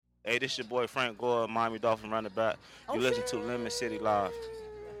Hey, this your boy Frank Gore, Miami Dolphin running back. You listen to Lemon City Live.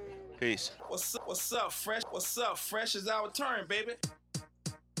 Peace. What's up, Fresh? What's up, Fresh? Is our turn, baby.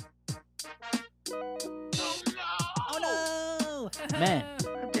 Oh no! Man,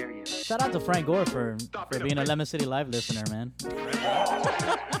 shout out to Frank Gore for being a Lemon City Live listener, man.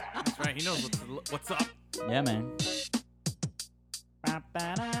 That's right. He knows what's up. Yeah, man.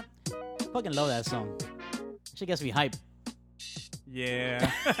 Fucking love that song. She gets me hype. Yeah.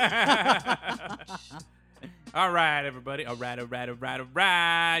 All right, everybody. All right. You're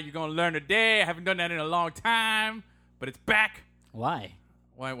going to learn today. I haven't done that in a long time, but it's back. Why?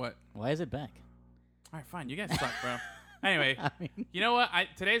 Why what? Why is it back? All right, fine. You guys suck, bro. Anyway, I mean, you know what?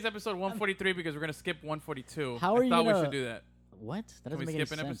 Today's episode 143 because we're going to skip 142. How are I you thought we gonna- should do that. what? That Can we doesn't make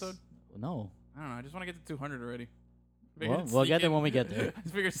skip any an sense. episode? No. I don't know. I just want to get to 200 already. Well, we'll get there when we get there. I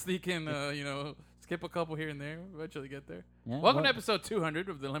figure sneak in, skip a couple here and there. Eventually get there. Yeah, Welcome to well, episode 200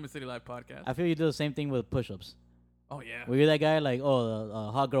 of the Lemon City Live podcast. I feel you do the same thing with push-ups. Oh, yeah. Were you that guy like,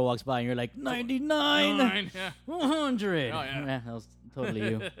 a hot girl walks by and you're like, 99, Nine, yeah. 100. Oh, yeah. That was totally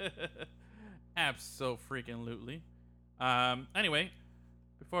you. Abso-freaking-lutely. Anyway,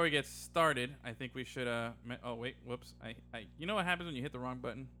 before we get started, I think we should. Oh wait, whoops. You know what happens when you hit the wrong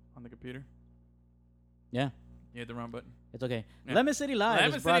button on the computer? Yeah, You hit the wrong button. it's okay. Yeah. Lemon City Live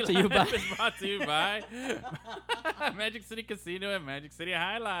Lemon is brought City to you by... Live is brought to you by Magic City Casino and Magic City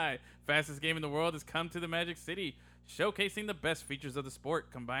Highlight. Fastest game in the world has come to the Magic City, showcasing the best features of the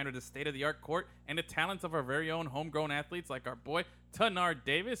sport, combined with the state-of-the-art court and the talents of our very own homegrown athletes like our boy Tanar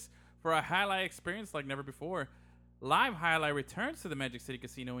Davis for a highlight experience like never before. Live Highlight returns to the Magic City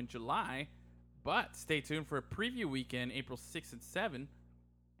Casino in July, but stay tuned for a preview weekend, April 6th and 7th,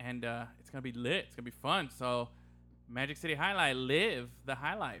 and it's going to be lit. It's going to be fun. So, Magic City Highlight, live the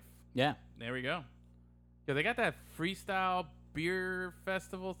high life. Yeah. There we go. Yo, they got that freestyle beer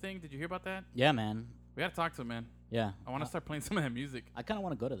festival thing. Did you hear about that? Yeah, man. We got to talk to them, man. Yeah. I want to start playing some of that music. I kind of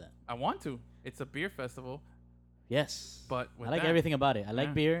want to go to that. I want to. It's a beer festival, Yes. but with I like that- everything about it. I like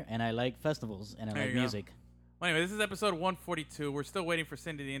Yeah. beer, and I like festivals, and I There like you go. music. Well, anyway, this is episode 142. We're still waiting for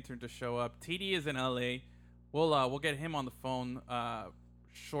Cindy the intern to show up. TD is in LA. We'll get him on the phone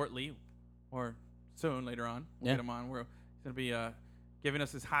shortly, or soon later on. We'll Yeah. get him on. He's gonna be giving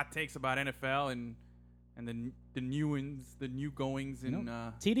us his hot takes about NFL and the new ones, the new goings in.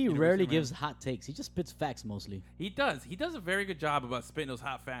 TD University rarely of gives Miami. hot takes. He just spits facts mostly. He does. He does a very good job about spitting those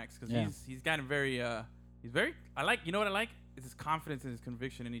hot facts because Yeah. he's gotten very. He's very. I like. You know what I like? Is his confidence and his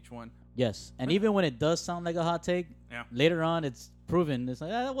conviction in each one. Yes. And even when it does sound like a hot take, Yeah. later on it's proven. It's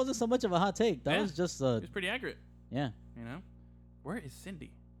like, that wasn't so much of a hot take. That Yeah. was just He's pretty accurate. yeah. You know. Where is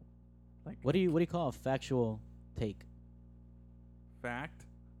Cindy? Like What do you call a factual take? fact?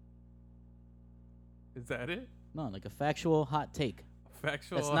 Is that it? No, like a factual hot take.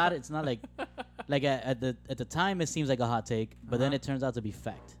 Factual. It's not. It's not like like at the time it seems like a hot take, but then Uh-huh. it turns out to be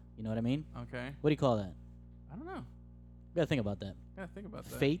fact. You know what I mean? Okay. What do you call that? I don't know. You gotta think about that. Gotta think about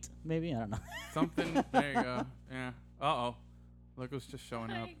that. Fate, maybe? I don't know. Something. There you go. Yeah. Uh oh. Look who's just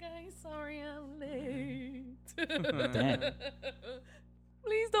showing up. Hi guys, sorry I'm late. Damn.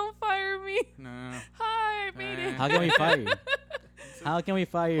 Please don't fire me. No. Hi, I made it. How can we fire you? How can we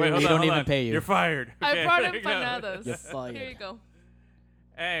fire you Wait, if hold we on, don't hold even on. pay you? You're fired. I Okay, brought there you go. empanadas. You're fired. Here you go.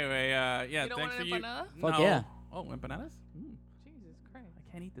 Anyway, yeah. You don't thanks want for an you. empanada? Fuck No. yeah. Oh, empanadas? Jesus Christ.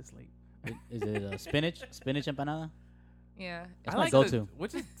 I can't eat this late. Is it spinach? Spinach empanada? Yeah. That's I my like go-to.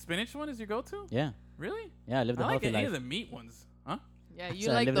 Which is spinach one? Is your go-to? Yeah. Really? Yeah, I live the I like healthy any life. of the meat ones. Huh? Yeah, you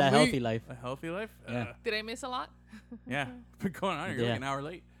So I like live the that meat. healthy life. A healthy life? Yeah. Did I miss a lot? Yeah. Been going on here. You're Yeah. like an hour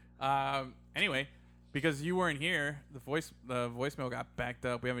late. Anyway, because you weren't here, the voicemail got backed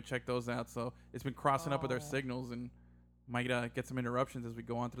up. We haven't checked those out, so it's been crossing up with our Oh. signals and might get some interruptions as we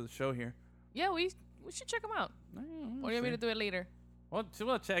go on through the show here. Yeah, we should check them out. Or do you want me to do it later? Well, so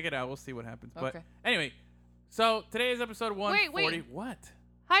we'll check it out. We'll see what happens. But Okay. anyway, so today is episode 140. wait. What?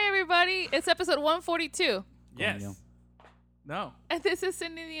 Hi, everybody. It's episode 142. Yes. Coño. No. And this is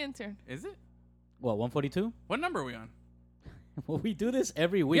Cindy the intern. Is it? What, 142? What number are we on? Well, we do this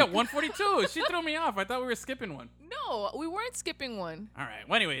every week. Yeah, 142. She threw me off. I thought we were skipping one. No, we weren't skipping one. All right.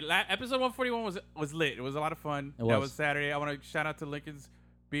 Well, anyway, episode 141 was lit. It was a lot of fun. It That was. was Saturday. I want to shout out to Lincoln's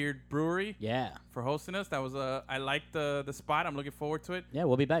Beard Brewery Yeah. for hosting us. That was I liked the spot. I'm looking forward to it. Yeah,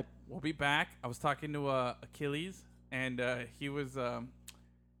 we'll be back. We'll be back. I was talking to Achilles, and he was a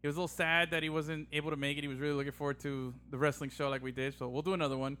little sad that he wasn't able to make it. He was really looking forward to the wrestling show like we did. So we'll do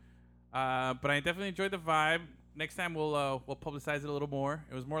another one. But I definitely enjoyed the vibe. Next time we'll publicize it a little more.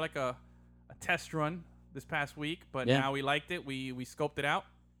 It was more like a test run this past week, but Yeah. now we liked it. We scoped it out.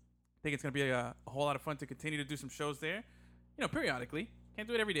 I think it's gonna be a whole lot of fun to continue to do some shows there. Periodically. Can't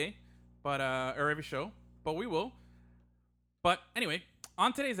do it every day, but or every show, but we will. But anyway,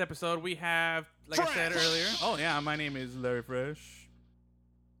 on today's episode, we have, like I said earlier. Oh yeah, my name is Larry Fresh.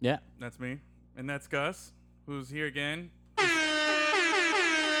 Yeah. That's me, and that's Gus, who's here again. Who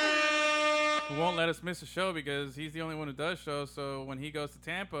won't let us miss a show because he's the only one who does shows. So when he goes to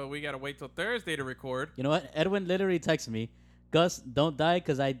Tampa, we gotta wait till Thursday to record. You know what? Edwin literally texted me, Gus, don't die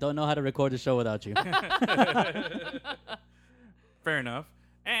because I don't know how to record the show without you. Fair enough.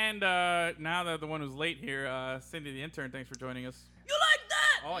 And now that the one who's late here, Cindy the intern, thanks for joining us. You like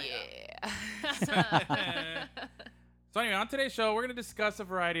that? Oh, yeah. So anyway, on today's show, we're going to discuss a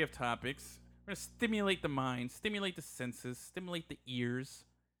variety of topics. We're going to stimulate the mind, stimulate the senses, stimulate the ears,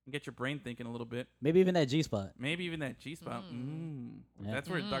 and get your brain thinking a little bit. Maybe even that G-spot. Maybe even that G-spot. Yeah. That's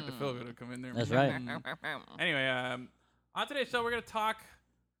where Dr. Phil going to come in there. That's right. Anyway, on today's show, we're going to talk,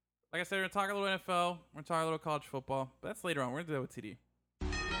 like I said, we're going to talk a little NFL. We're going to talk a little college football. But that's later on. We're going to do that with TD. Yeah,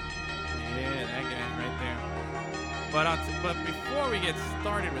 that guy right there. But before we get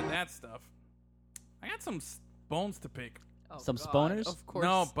started with that stuff, I got some bones to pick. Oh, Some God, sponers? Of course.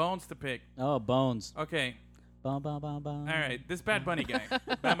 No, bones to pick. Oh, Bones. Okay. Bum, bum, bum, bum. All right. This Bad Bunny guy.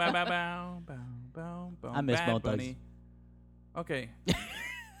 Bow, bow, bow, bow, bow, bow, bow. I miss Bad Bone Thugs. Bunny. Okay.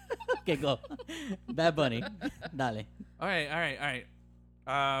 Okay, go. Bad Bunny. Dale. All right.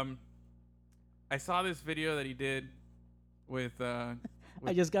 I saw this video that he did with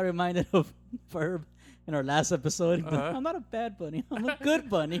I just got reminded of Ferb in our last episode. I'm not a bad bunny. I'm a good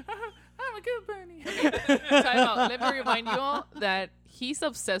bunny. I'm a good bunny. Time out. Let me remind you all that he's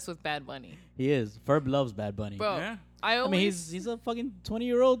obsessed with Bad Bunny. He is. Ferb loves Bad Bunny. Bro, Yeah. I mean, he's a fucking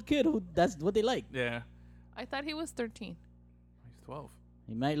 20-year-old kid who that's what they like. Yeah. I thought he was 13. He's 12.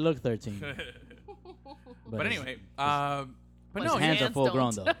 He might look 13. But his- anyway, But but his no, hands are hands full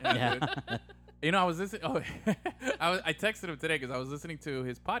grown don't. though. Yeah, Yeah. you know, I was listening. Oh, I texted him today because I was listening to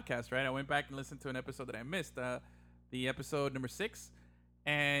his podcast. Right, I went back and listened to an episode that I missed, the episode number 6,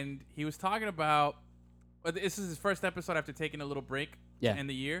 and he was talking about. This is his first episode after taking a little break Yeah. to end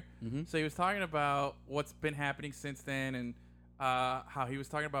the year. Mhm. So he was talking about what's been happening since then, and how he was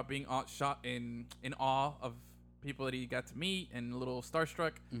talking about being shot in awe of people that he got to meet and a little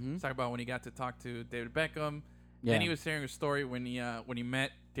starstruck. Mhm. He's talking about when he got to talk to David Beckham. Yeah. Then he was sharing a story when he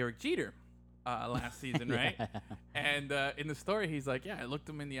met Derek Jeter last season, right? Yeah. And in the story, he's like, "Yeah, I looked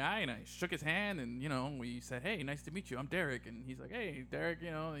him in the eye and I shook his hand, and we said, hey, nice to meet you. I'm Derek." And he's like, "Hey, Derek,"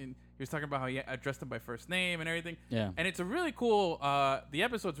 and he was talking about how he addressed him by first name and everything. Yeah. And it's a really cool. The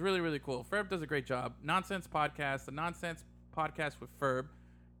episode's really, really cool. Ferb does a great job. Nonsense Podcast, the Nonsense Podcast with Ferb.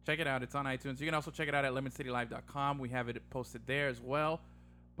 Check it out. It's on iTunes. You can also check it out at lemoncitylive.com. We have it posted there as well.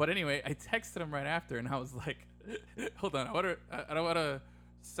 But anyway, I texted him right after, and I was like, "Hold on, I don't want to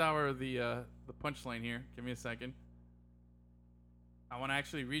sour the punchline here. Give me a second. I want to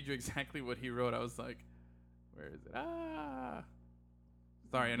actually read you exactly what he wrote." I was like, "Where is it?"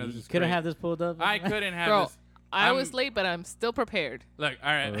 Sorry, I know this You is couldn't great. have this pulled up. I couldn't have Bro, this. I was late, but I'm still prepared. Look,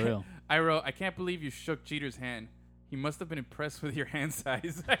 all right. For real. I wrote, "I can't believe you shook Jeter's hand. He must have been impressed with your hand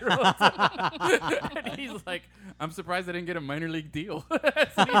size." I wrote. And he's like, "I'm surprised I didn't get a minor league deal."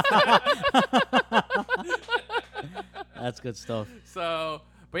 That's what he said. That's good stuff. So,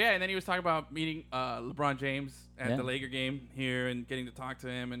 but yeah, and then he was talking about meeting LeBron James at Yeah. the Laker game here and getting to talk to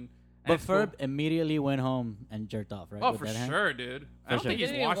him. And But it's cool. Ferb immediately went home and jerked off, right? Oh, with for that hand? sure, dude. I don't sure. think he's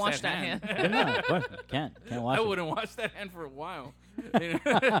He didn't even washed wash that that hand. Yeah, no, of course. Can't wash I it. wouldn't wash that hand for a while.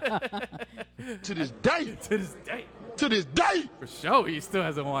 To this day, To this day. to this day, For sure, he still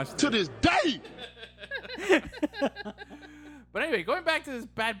hasn't washed to it. this day. But anyway, going back to this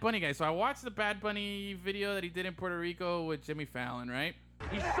Bad Bunny guy. So I watched the Bad Bunny video that he did in Puerto Rico with Jimmy Fallon, right?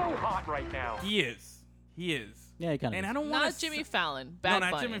 He's so hot right now. He is. Yeah, he kind of. And I don't want Not Jimmy Fallon. Bad No,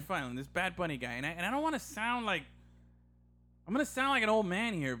 not Bunny. Jimmy Fallon. This Bad Bunny guy. And I don't want to sound like... I'm going to sound like an old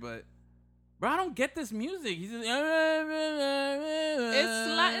man here, but... Bro, I don't get this music. He's just... It's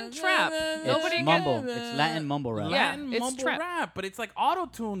Latin trap. It's Nobody mumble. It's Latin mumble rap. Yeah, Latin it's mumble trap. rap, but it's like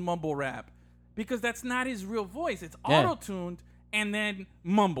auto-tuned mumble rap. Because that's not his real voice. It's Yeah. auto-tuned and then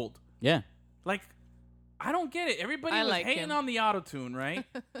mumbled. Yeah. Like, I don't get it. Everybody I was like hating him. on the auto-tune, right?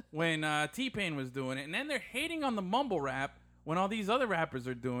 when T-Pain was doing it. And then they're hating on the mumble rap when all these other rappers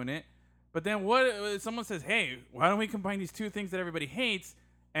are doing it. But then what? Someone says, "Hey, why don't we combine these two things that everybody hates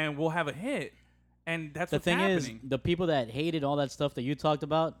and we'll have a hit?" And that's The what's thing happening. is, the people that hated all that stuff that you talked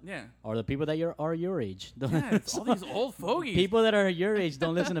about Yeah. are the people that are your age. Yeah, it's all these old fogies. People that are your age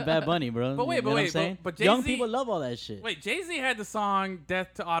don't listen to Bad Bunny, bro. But wait, You know but what I'm wait, saying? but Young Jay-Z people love all that shit. Wait, Jay-Z had the song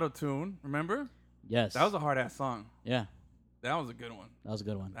 "Death to Auto-Tune." Remember? Yes. That was a hard-ass song. Yeah. That was a good one. That was a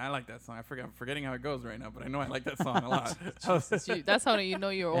good one. I like that song. I'm forgetting how it goes right now, but I know I like that song a lot. That's how you know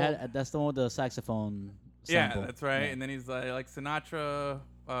you're old. That's the one with the saxophone Yeah, sample. that's right. Yeah. And then he's like Sinatra.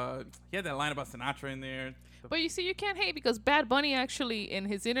 He had that line about Sinatra in there. But you see, you can't hate because Bad Bunny actually, in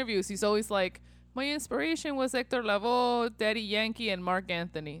his interviews, he's always like, my inspiration was Hector Lavoe, Daddy Yankee, and Mark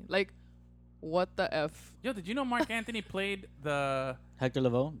Anthony. Like, what the F? Yo, did you know Mark Anthony played the... Hector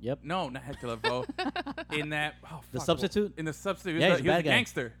Lavoe. Yep. No, not Hector Lavoe. In that... Oh, The fuck, Substitute? In the Substitute. Yeah, He he's a was bad a guy.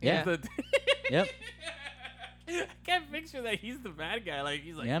 gangster. He Yeah. was the- Yep. I can't picture that he's the bad guy. Like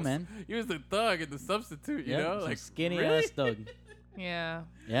he's like, Yeah, man. He was the thug in the Substitute. You Yep. know, Some like skinny really? ass thug. Yeah.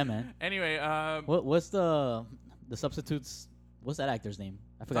 Yeah, man. Anyway, What's the Substitute's? What's that actor's name?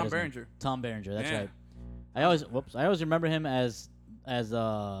 I forgot. Tom his name. Berenger. Tom Berenger. That's Yeah. right. I always remember him as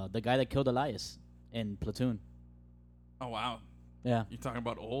the guy that killed Elias in Platoon. Oh wow, Yeah. you're talking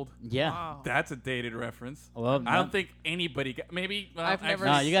about old. Yeah. Wow. That's a dated reference. Well, I don't think anybody. Maybe well, I've never.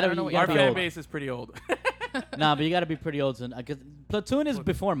 Nah, you gotta I don't know be- what you Our gotta you're be fan old. base is pretty old. Nah, but you got to be pretty old to. Because Platoon is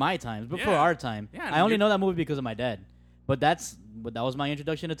before my time, before Yeah. our time. Yeah, I only you're- know that movie because of my dad. But that was my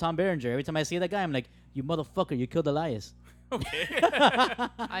introduction to Tom Berenger. Every time I see that guy, I'm like, you motherfucker, you killed Elias. Okay.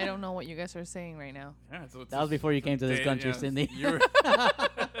 I don't know what you guys are saying right now. Yeah, so it's That was before you came to this dated, country, yeah, Cindy. you're-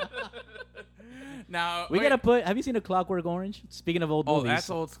 Now We wait. gotta put. Have you seen A Clockwork Orange? Speaking of old Oh, movies. that's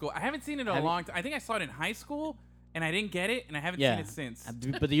old school. I haven't seen it in a Have you- long time. I think I saw it in high school, and I didn't get it, and I haven't Yeah. seen it since.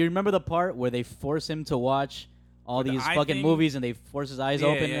 But do you remember the part where they force him to watch all With the these eye fucking thing? movies and they force his eyes Yeah,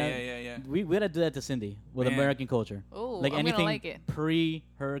 open? yeah. We gotta do that to Cindy with Man. American culture. Ooh, Like I'm anything gonna like it. pre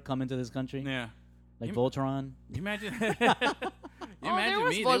her coming to this country, Yeah. like You- Voltron. You imagine. you Oh, imagine there was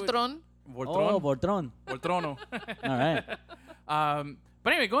me. they would- Voltron. Oh, Voltron. Voltron. Voltrono. All right.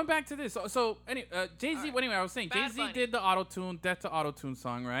 But anyway, going back to this. So anyway, Jay Z. Alright. Anyway, I was saying Jay Bad Z Bunny. did the auto tune, Death to Auto Tune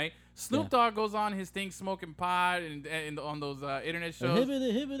song, right? Snoop Yeah. Dogg goes on his thing, smoking pot, and on those internet shows.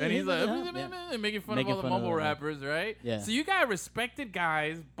 And he's like making fun Making of all the fun of mumble the- rappers, right? Yeah. So you got respected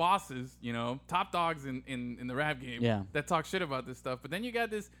guys, bosses, you know, top dogs in the rap game, Yeah. that talk shit about this stuff. But then you got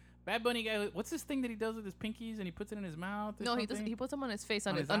this Bad Bunny guy. What's this thing that he does with his pinkies and he puts it in his mouth? Or No, he does. something? He puts them on his face,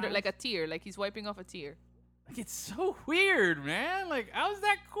 On on his his under, eyes? like a tear, like he's wiping off a tear. Like, it's so weird, man. Like, how's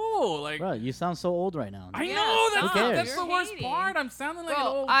that cool? Like, Bro, you sound so old right now. I Yeah, know Who that's, cares? that's the You're worst hating. part. I'm sounding like an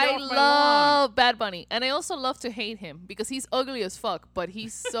Bro, old girl I off my lawn. love Bad Bunny, and I also love to hate him because he's ugly as fuck, but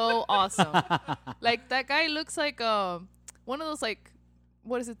he's so awesome. Like that guy looks like one of those like,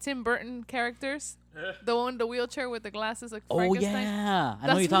 what is it, Tim Burton characters? The one in the wheelchair with the glasses, like Oh Frankenstein. yeah, I know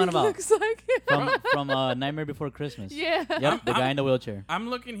That's what you're talking what he about. looks like. From Nightmare Before Christmas. Yeah. Yep, the guy in the wheelchair. I'm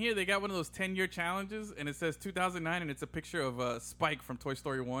looking here. They got one of those 10-year challenges, and it says 2009, and it's a picture of Spike from Toy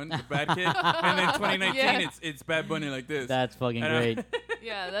Story 1, the bad kid. And then 2019, Yeah. it's Bad Bunny like this. That's fucking And, great.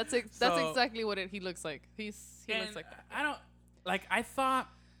 Yeah, that's So- exactly what he looks like. He And looks like that. I don't like. I thought.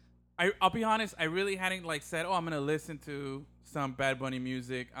 I'll be honest. I really hadn't like said, "Oh, I'm gonna listen to some Bad Bunny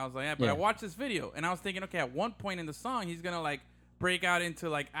music." I was like, "Yeah," but Yeah. I watched this video, and I was thinking, okay, at one point in the song, he's gonna like break out into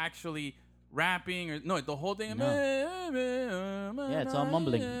like actually rapping or no, the whole thing. Yeah, it's all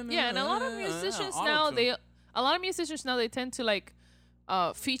mumbling. Yeah, and a lot of musicians now they tend to like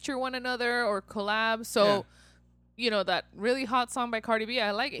feature one another or collab. So, Yeah. you know, that really hot song by Cardi B,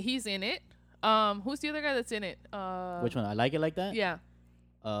 I like it. He's in it. Who's the other guy that's in it? Which one? I like it like that. Yeah,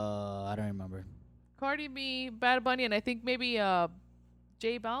 I don't remember. Cardi B, Bad Bunny, and I think maybe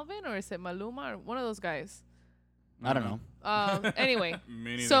J Balvin, or is it Maluma, or one of those guys. I don't know. Anyway,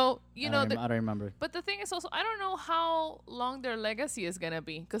 Me neither. so you know, I don't remember. but the thing is also, I don't know how long their legacy is gonna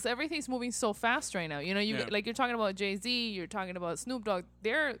be because everything's moving so fast right now. You know, Yeah. like you're talking about Jay-Z, you're talking about Snoop Dogg.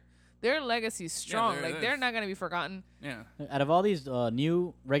 Their legacy's strong. there- Like they're there's- not gonna be forgotten. Yeah, Out of all these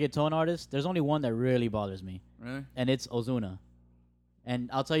new reggaeton artists, there's only one that really bothers me, really. and it's Ozuna.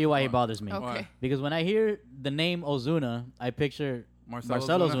 And I'll tell you why he Why? bothers me. Okay. Why? Because when I hear the name Ozuna, I picture Marcelo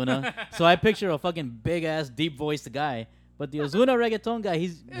Marcelo Ozuna. Ozuna. So I picture a fucking big ass, deep voiced guy. But the Ozuna reggaeton guy,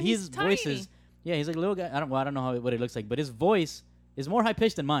 his he's voice tiny. is, yeah, he's like a little guy. I don't know what it looks like, but his voice is more high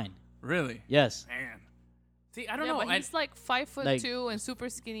pitched than mine. Really? Yes. Man. See, I don't Yeah, know. but he's like 5'2" like, and super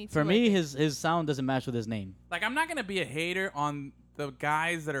skinny. For too, I me, think. his sound doesn't match with his name. Like, I'm not going to be a hater on the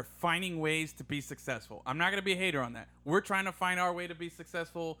guys that are finding ways to be successful. I'm not going to be a hater on that. We're trying to find our way to be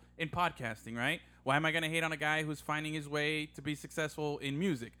successful in podcasting, right? Why am I going to hate on a guy who's finding his way to be successful in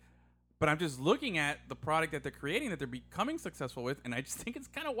music? But I'm just looking at the product that they're creating, that they're becoming successful with, and I just think it's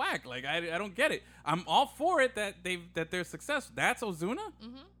kind of whack. Like, I don't get it. I'm all for it that they're successful. That's Ozuna?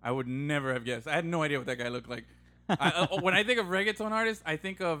 Mm-hmm. I would never have guessed. I had no idea what that guy looked like. When I think of reggaeton artists, I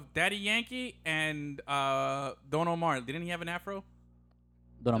think of Daddy Yankee and Don Omar. Didn't he have an afro?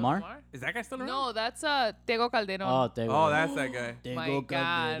 Don Omar? Is that guy still around? No, that's Tego Calderon. Oh, Tego. Oh, that's that guy. My Tego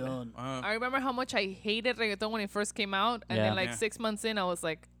God. Calderon. I remember how much I hated reggaeton when it first came out, and Yeah. then like Yeah. 6 months in, I was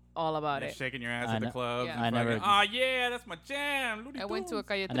like all about it. Shaking your ass I at the know- club. Yeah. I never- Oh yeah, that's my jam. Looney I went to a Tunes.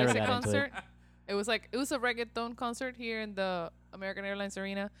 Calle I never 13 got into concert. It was a reggaeton concert here in the American Airlines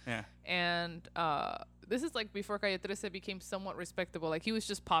Arena, Yeah. and this is like before Calle 13 became somewhat respectable. Like he was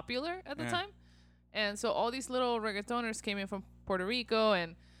just popular at the Yeah. time, and so all these little reggaetoners came in from Puerto Rico,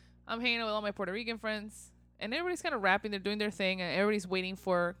 and I'm hanging out with all my Puerto Rican friends, and everybody's kind of rapping, they're doing their thing, and everybody's waiting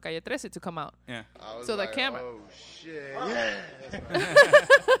for Calle 13 to come out. Yeah. So the camera. Oh shit! Yeah.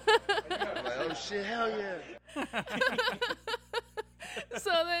 I'm like, oh shit! Hell yeah! So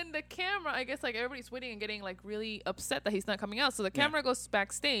then the camera, I guess like everybody's waiting and getting like really upset that he's not coming out. So the camera goes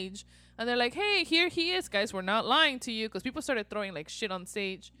backstage and they're like, hey, here he is, guys. We're not lying to you, because people started throwing like shit on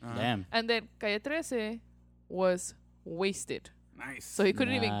stage. Damn. And then Calle 13 was wasted. Nice. So he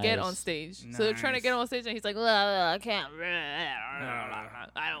couldn't even get on Nice. stage. So they're trying to Nice. get on stage and he's like, I can't.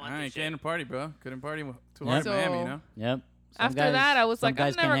 I don't want I this ain't getting shit. a party, bro. Couldn't party too Yep. hard in Miami, So- you know? Yep. Some After guys- that, I was some like, I'm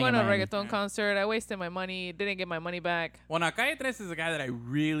guys can't never hang going in to a Miami. reggaeton concert. I wasted my money. Didn't get my money back. Well, now Calle 13 is a guy that I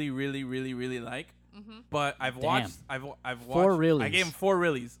really, really, really, really like. But I've Damn. watched. I've watched. Four reelies. I gave him 4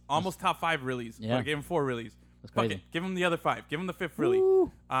 reelies, almost top 5 reelies. Yeah. But I gave him 4 reelies. That's Fuck crazy. it, give him the other 5. Give him the 5th reelie. Woo.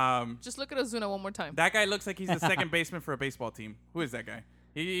 Just look at Ozuna one more time. That guy looks like he's the second baseman for a baseball team. Who is that guy?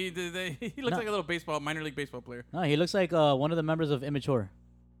 He looks No. like a little minor league baseball player. No, he looks like one of the members of Immature.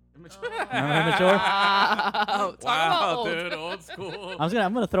 Remember Immature? Wow. Talk about Wow, old. dude, old school. I'm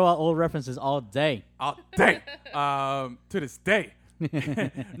gonna throw out old references all day. All day. To this day.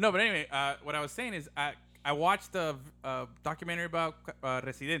 No, but anyway, what I was saying is I watched a documentary about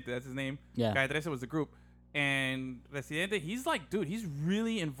Residente. That's his name. Yeah. Calle 13 was the group. And Residente, he's like, dude, he's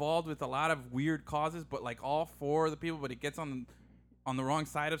really involved with a lot of weird causes, but like all for the people, but he gets on the wrong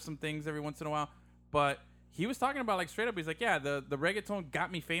side of some things every once in a while. But he was talking about like straight up, he's like, yeah, the reggaeton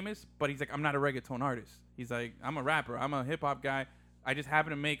got me famous, but he's like, I'm not a reggaeton artist. He's like, I'm a rapper. I'm a hip hop guy. I just happen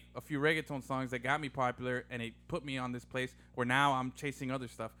to make a few reggaeton songs that got me popular, and it put me on this place where now I'm chasing other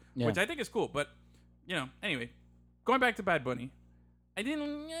stuff, Yeah. which I think is cool. But, you know, anyway, going back to Bad Bunny, I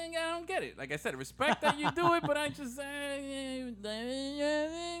don't get it. Like I said, respect that you do it, but I just,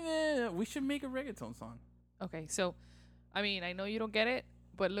 we should make a reggaeton song. Okay, so, I mean, I know you don't get it,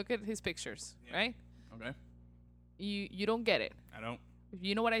 but look at his pictures, right? Okay. You don't get it. I don't.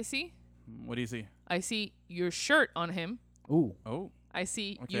 You know what I see? What do you see? I see your shirt on him. Ooh. Oh. I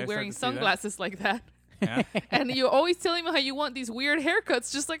see Okay, I you start wearing to see that. sunglasses like that. Yeah. And you're always telling me how you want these weird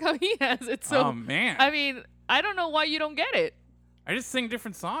haircuts just like how he has it. So, Oh, man. I mean, I don't know why you don't get it. I just sing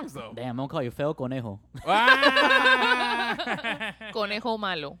different songs, though. Damn, I'm gonna call you Feo Conejo. Ah! Conejo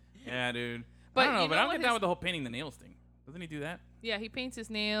malo. Yeah, dude. But I don't know, you but know I don't what get down his- with the whole painting the nails thing. Doesn't he do that? Yeah, he paints his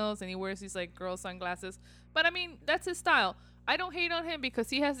nails and he wears these like girl sunglasses. But I mean, that's his style. I don't hate on him because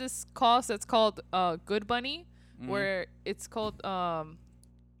he has this cause that's called Good Bunny, where it's called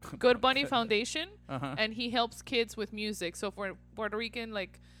Good Bunny Foundation, Uh-huh. and he helps kids with music. So for Puerto Rican,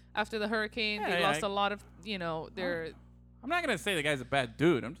 like after the hurricane, Yeah, they yeah, lost a lot of, their. I'm not going to say the guy's a bad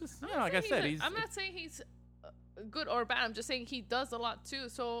dude. I'm just, I'm like I not said, saying he's, I'm not saying he's good or bad. I'm just saying he does a lot too.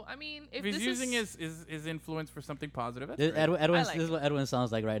 So I mean, if if he's this using is, his influence for something positive, that's This, great. Edwin, like this is it. what Edwin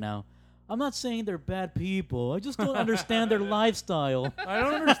sounds like right now. I'm not saying they're bad people. I just don't understand their lifestyle. I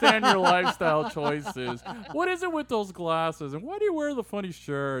don't understand your lifestyle choices. What is it with those glasses? And why do you wear the funny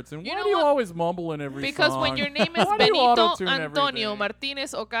shirts? And You why know do you what? always mumble in every because song? when your name is Why do you Benito auto-tune Antonio everything?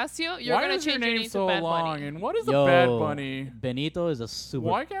 Martinez Ocasio, you're Why gonna is your change your name name so to Bad long? Bunny. And what is a Yo, Bad Bunny? Benito is a super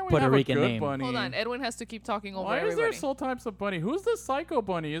Why can't we Puerto have Rican a good name. bunny? Hold on, Edwin has to keep talking over Why is everybody. there so types of bunny? Who's the Psycho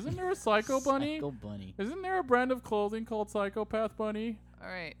Bunny? Isn't there a Psycho Bunny? Psycho Bunny. Isn't there a brand of clothing called Psychopath Bunny? All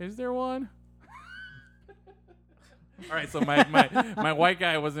right. Is there one? All right, so my white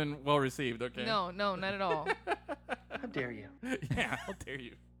guy wasn't well received. Okay. No, not at all. How dare you? Yeah, how dare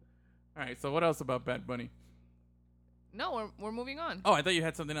you? All right, so what else about Bad Bunny? No, we're moving on. Oh, I thought you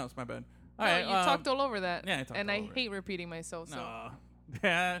had something else. My bad. All No, right, you talked all over that. yeah, I talked and all I over it. hate repeating myself. So No.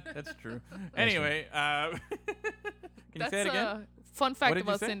 Yeah, that's true. Anyway, can you that's say it again? a fun What fact did you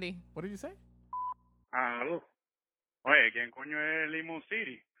about say? Cindy. What did you say? Aló. Oye, ¿quién coño es Limon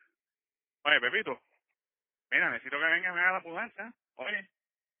City? Oye, Pepito. Mira, necesito que vengas a ver la mudanza. Oye.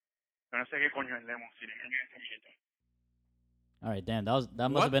 Yo no sé qué coño es Lemon City. All right, damn. That must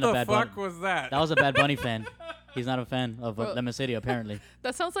What have been the a Bad fuck Bunny. was that? That was a Bad Bunny fan. He's not a fan of Bro. Lemon City, apparently.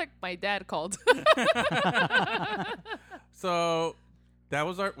 That sounds like my dad called. So that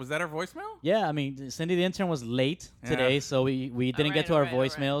was that our voicemail? Yeah, I mean, Cindy the intern was late Yeah. today, so we didn't get to our Alright,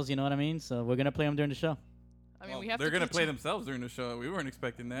 alright. voicemails. You know what I mean? So we're gonna play them during the show. I mean, We have they're to gonna catch play up. themselves during the show. We weren't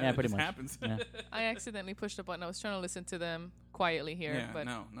expecting that. Yeah, It pretty just much. happens. Yeah. I accidentally pushed a button. I was trying to listen to them quietly here, Yeah, but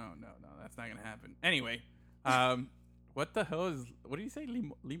no, that's not gonna happen. Anyway, what the hell is? What do you say,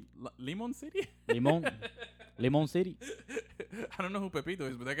 Limon City? Limon City. I don't know who Pepito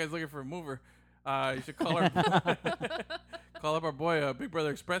is, but that guy's looking for a mover. You should call our call up our boy, Big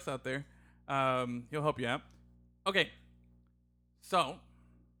Brother Express out there. He'll help you out. Okay, so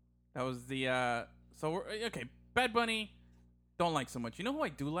that was the okay. Bad Bunny, don't like so much. You know who I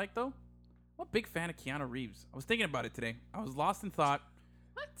do like though? I'm a big fan of Keanu Reeves. I was thinking about it today. I was lost in thought.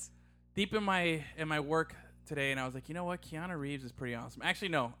 what? Deep in my work today, and I was like, you know what? Keanu Reeves is pretty awesome. Actually,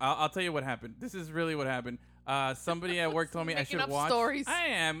 no. I'll tell you what happened. This is really what happened. Somebody at work told me I Making should up watch. stories. I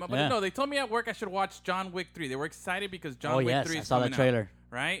am, but Yeah. no, they told me at work I should watch John Wick 3. They were excited because John Oh Wick yes, 3 I is saw coming that trailer.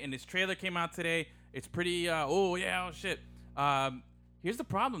 out, right? And this trailer came out today. It's pretty. Oh shit. Here's the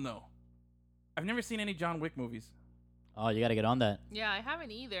problem though. I've never seen any John Wick movies. Oh, you gotta get on that. Yeah, I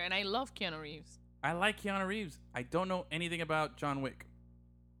haven't either, and I love Keanu Reeves. I like Keanu Reeves. I don't know anything about John Wick.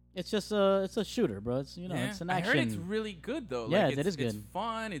 It's just it's a shooter, bro. It's it's an I action. heard it's really good though. Yeah, like, it is It's good.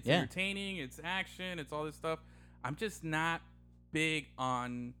 fun. It's Yeah. entertaining. It's action. It's all this stuff. I'm just not big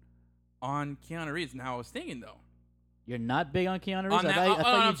on Keanu Reeves. Now I was thinking though. You're not big on Keanu Reeves. On that, I thought you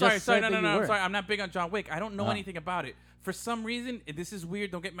I'm just sorry. said No, that you I'm were. sorry. I'm not big on John Wick. I don't know Oh. anything about it. For some reason, this is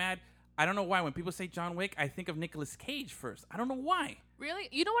weird. Don't get mad. I don't know why. When people say John Wick, I think of Nicolas Cage first. I don't know why. Really?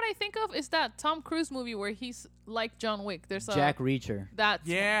 You know what I think of is that Tom Cruise movie where he's like John Wick. There's a Jack Reacher. That's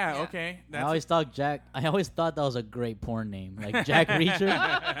Yeah. Okay. I always thought that was a great porn name, like Jack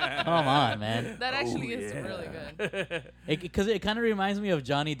Reacher. Come on, man. That actually is really good. Because it kind of reminds me of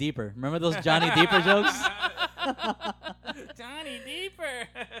Johnny Deeper. Remember those Johnny Deeper jokes? Johnny Deeper.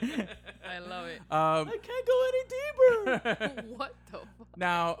 I love it. I can't go any deeper. What the fuck?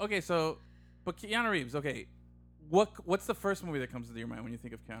 Now, okay, but Keanu Reeves, okay. What's the first movie that comes to your mind when you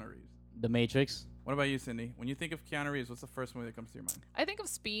think of Keanu Reeves? The Matrix. What about you, Cindy? When you think of Keanu Reeves, what's the first movie that comes to your mind? I think of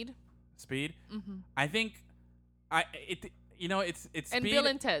Speed Speed? Mm-hmm. I think it's and Speed. Bill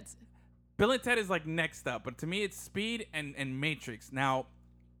and Ted's. Bill and Ted is like next up, but to me it's Speed and Matrix. Now,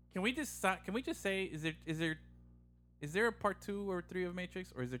 can we just say is there a part 2 or 3 of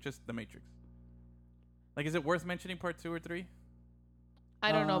Matrix, or is it just the Matrix? Like, is it worth mentioning part 2 or 3?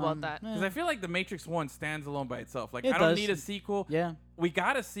 I don't know about that. Because I feel like the Matrix 1 stands alone by itself. Like, It I don't does. need a sequel. Yeah. We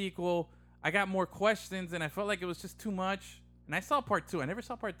got a sequel. I got more questions, and I felt like it was just too much. And I saw part 2. I never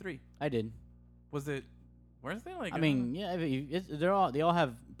saw part 3. I did. Was it worth it? Like, I mean, yeah, they all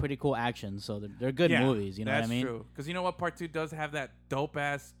have pretty cool action, so they're good movies. You know what I mean? That's true. Because you know what? Part 2 does have that dope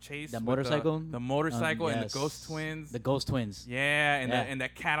ass chase. The with motorcycle? The motorcycle and Yes. the Ghost Twins. The Ghost Twins. Yeah, and Yeah. and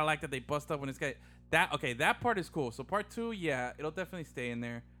that Cadillac that they bust up when it's got that part is cool. So part 2, yeah, it'll definitely stay in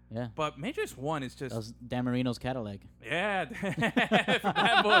there. Yeah. But Matrix 1 is just That was Dan Marino's Cadillac. yeah, from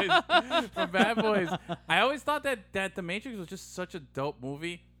Bad Boys. From Bad Boys. I always thought that The Matrix was just such a dope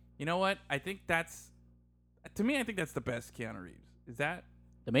movie. You know what? I think that's the best Keanu Reeves. Is that?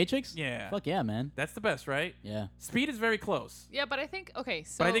 The Matrix? Yeah. Fuck yeah, man. That's the best, right? Yeah. Speed is very close. Yeah, but I think so.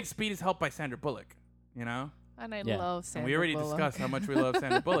 But I think Speed is helped by Sandra Bullock, you know? and I Yeah. love And Sandra we already Bullock. discussed how much we love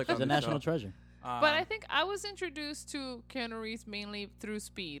Sandra Bullock on She's a this national show. treasure. But I think I was introduced to Keanu Reeves mainly through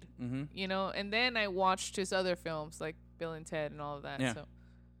Speed, Mhm. you know, and then I watched his other films like Bill and Ted and all of that. Yeah. So,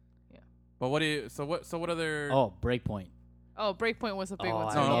 But what do you so what other Oh, Breakpoint. Breakpoint was a big Oh, one.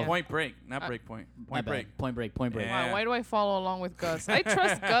 I too, No, love- Point Break, not Uh, Breakpoint. My Point bad. Break. Point Break. Point Break. Yeah. Wow, why do I follow along with Gus? I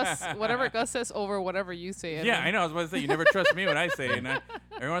trust Gus, whatever Gus says over whatever you say. Yeah, Edwin. I know. I was about to say you never trust me when I say it, and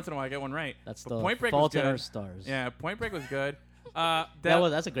every once in a while I get one right. That's But the Point Break was Fault in good. Our Stars. Yeah, Point Break was good.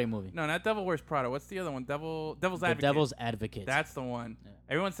 That's a great movie. No, not Devil Wears Prada. What's the other one? Devil's The Advocate. Devil's Advocate. That's the one. Yeah.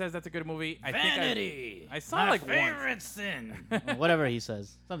 Everyone says that's a good movie. Vanity. I saw it like once. sin. Whatever he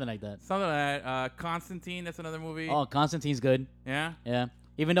says. Something like that. Something like that. Constantine. That's another movie. Oh, Constantine's good. Yeah. Yeah.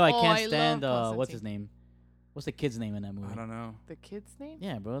 Even though I Oh, can't I stand love what's his Constantine. name? What's the kid's name in that movie? I don't know. The kid's name?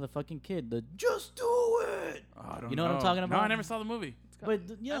 Yeah, bro, the fucking kid. The Just Do It. Oh, I don't You know what I'm talking No, I about? never saw the movie. But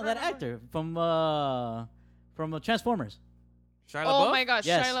you know I that remember. actor from Transformers. Shia Oh LaBeouf? my gosh,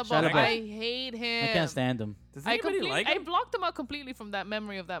 Yes, Shia Shia LaBeouf. LaBeouf. I hate him. I can't stand him. Does I anybody like I him? blocked him out completely from that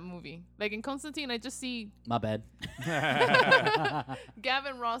memory of that movie. Like in Constantine, I just see My bad.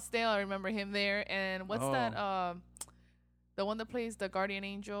 Gavin Rossdale. I remember him there. And what's Oh. that? The one that plays the guardian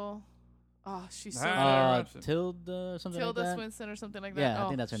angel. Oh, she's so Ah, good. Watched it. Tilda something Tilda like that. Swinton or something like that. Yeah, I Oh,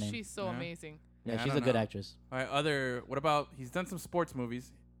 think that's her name. She's so Yeah. amazing. Yeah, Yeah, I she's a don't good know. actress. All right, what about, he's done some sports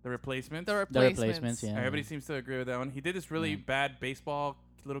movies. The Replacements. The The replacements. Replacements, yeah. Everybody seems to agree with that one. He did this really Yeah. bad baseball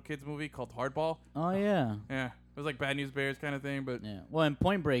little kids movie called Hardball. Oh yeah. Yeah. It was like Bad News Bears kind of thing, but Yeah. Well, in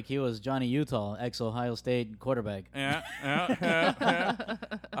Point Break, he was Johnny Utah, ex-Ohio State quarterback. yeah.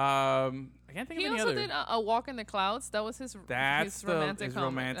 I can't think He of any also other. did a Walk in the Clouds. That was his That's his romantic his com-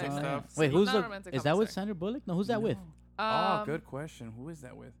 romantic uh, stuff. Wait, who's not the? romantic Is that comedy, with sorry. Sandra Bullock? No, who's that with? Oh, good question. Who is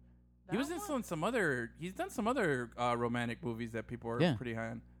that with? He was in some other. He's done some other romantic movies that people are Yeah. pretty high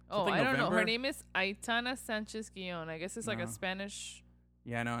on. Oh, Something I don't know. Her November? name is Aitana Sanchez Guion. I guess it's like No. a Spanish.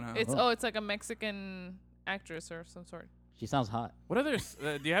 Yeah, no. It's like a Mexican actress or some sort. She sounds hot. What others?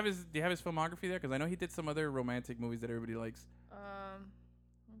 Do you have his filmography there? Because I know he did some other romantic movies that everybody likes. I'm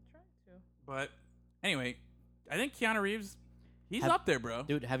trying to. But anyway, I think Keanu Reeves, he's Have- up there, bro.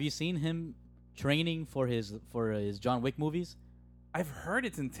 Dude, have you seen him training for his John Wick movies? I've heard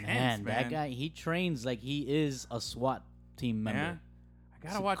it's intense, Man, man. that guy, he trains like he is a SWAT team member. Yeah. I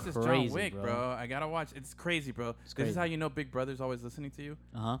gotta It's watch this John crazy, Wick, bro. bro. I gotta watch. It's crazy, bro. This crazy. is how you know Big Brother's always listening to you.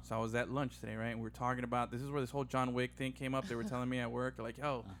 Uh-huh. So I was at lunch today, right? And we were talking about this is where this whole John Wick thing came up. They were telling me at work, they're like,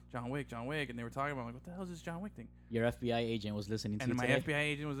 "Yo, John Wick," and they were talking about, I'm like, "What the hell is this John Wick thing?" Your FBI agent was listening to And you my today. FBI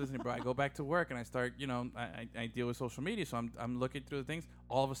agent was listening, bro. I go back to work and I start, I deal with social media, so I'm looking through the things.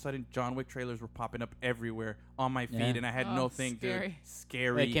 All of a sudden, John Wick trailers were popping up everywhere on my feed, Yeah. and I had Oh, no thing, scary. dude.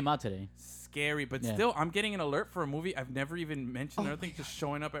 Scary. Wait, it came out today. Scary, but Yeah. still, I'm getting an alert for a movie I've never even mentioned. Another thing just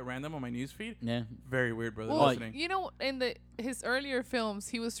showing up at random on my newsfeed. Yeah. Very weird, brother. Well, Listening. you know, in his earlier films,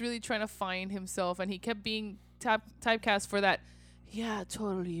 he was really trying to find himself, and he kept being typecast for that. Yeah,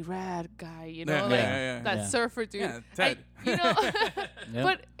 totally rad guy, you know, Yeah, like yeah. that Yeah. surfer dude. Yeah, Ted. You know, Yep.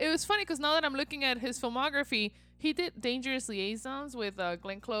 but it was funny because now that I'm looking at his filmography, he did Dangerous Liaisons with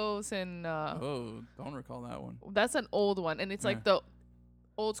Glenn Close, and Oh, don't recall that one. that's an old one, and it's like the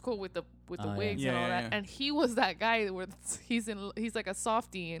old school with the Oh, yeah. wigs Yeah, and all yeah, that. yeah. And he was that guy where he's like a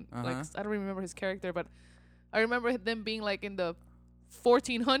softie, and like Uh-huh. I don't remember his character, but I remember them being like in the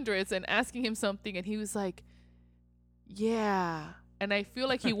 1400s and asking him something, and he was like, "Yeah." And I feel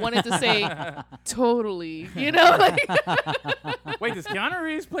like he wanted to say totally, you know, like Wait, does Keanu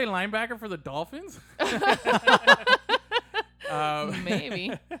Reeves play linebacker for the Dolphins?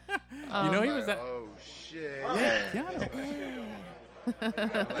 maybe. You know he was that. Oh shit. Keanu.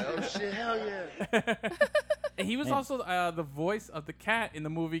 Oh shit, hell yeah. And he was also the voice of the cat in the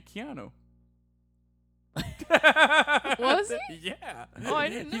movie Keanu. Was he? Yeah. Oh, I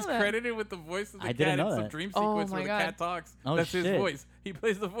didn't know He's that. credited with the voice of the I cat didn't in know some that. dream Oh sequence my where the God. cat talks. Oh, That's his shit. voice. He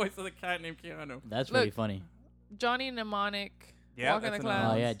plays the voice of the cat named Keanu. That's Look, really funny. Johnny Mnemonic, Yeah, Walk in the that's another Oh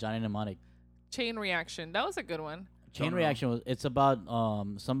Clouds, yeah, Johnny Mnemonic. Chain Reaction. That was a good one. Chain Don't know. Reaction was. It's about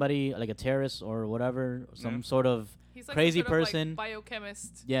somebody like a terrorist or whatever, some Yeah. sort of He's like crazy some sort of, person. like,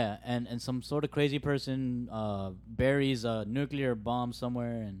 biochemist. Yeah, and some sort of crazy person buries a nuclear bomb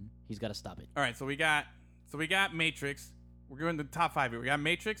somewhere, and he's got to stop it. All right, so we got Matrix. We're going to the top 5 here. We got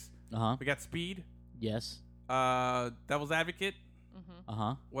Matrix. Uh huh. We got Speed. Yes. Devil's Advocate. Uh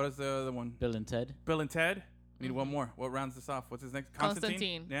huh. What is the other one? Bill and Ted. Bill and Ted. We need one more. What rounds this off? What's his next?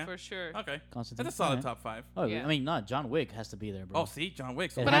 Constantine, Yeah. for sure. Okay. Constantine. That's a solid Alright. top 5. Oh, Yeah. I mean, not John Wick has to be there, bro. Oh, see, John Wick.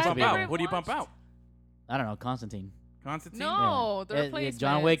 So It who do you has to bump be out? there. Who do you bump Watched- out? I don't know, Constantine. Constantine. No, the Yeah, replacements.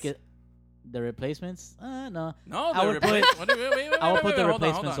 John Wick. The replacements? No. No, I the would put- replacement. I would put the Hold on,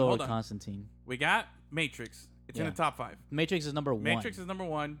 replacements over hold on. Constantine. We got Matrix. It's in Yeah. the top 5. Matrix is number 1. Matrix is number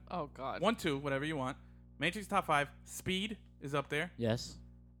 1. Oh God. 1, 2, whatever you want. Matrix top 5. Speed is up there. Yes.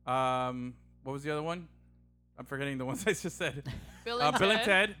 What was the other one? I'm forgetting the ones I just said. Bill and Bill and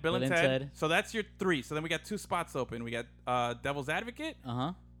Ted. Ted. Bill and and Ted. Ted. So that's your 3. So then we got 2 spots open. We got Devil's Advocate Uh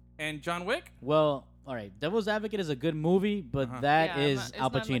huh. and John Wick. Well, all right. Devil's Advocate is a good movie, but Uh-huh. that Yeah, is it's Al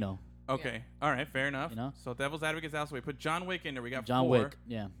not like- Pacino. Okay. All right. Fair enough. You know? So Devil's Advocate is out. So we put John Wick in there. We got John 4. Wick.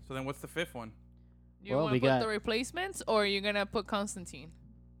 Yeah. So then what's the 5th one? You Well, want we to put got- the replacements, or you're gonna put Constantine?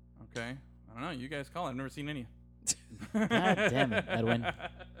 Okay. I don't know. You guys call it. I've never seen any. God damn it, Edwin.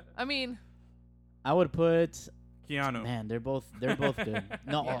 I mean, I would put. Keanu. Man, they're both good.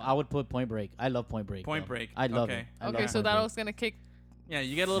 No, Yeah. I would put Point Break. I love Point Break. Point though. Break. I love Okay. it. I okay, love so Point that Break. was gonna kick. Yeah,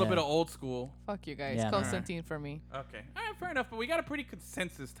 you get a little Yeah. bit of old school. Fuck you guys. Yeah, man. Constantine for me. Okay. All right. Fair enough. But we got a pretty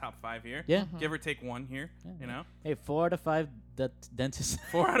consensus top 5 here. Yeah. Mm-hmm. Give or take 1 here. Yeah. You know. Hey, 4 out of 5 dentists.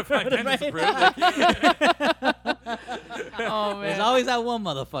 4 out of 5 dentists approved. Oh man. There's always that one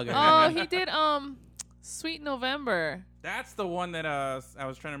motherfucker. Oh, he did Sweet November. That's the one that I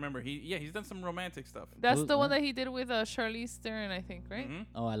was trying to remember. He's done some romantic stuff. That's Who- the one what? that he did with Charlize Theron, I think, right? Mhm.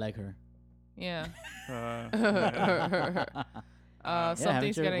 Oh, I like her. Yeah. Yeah, Something's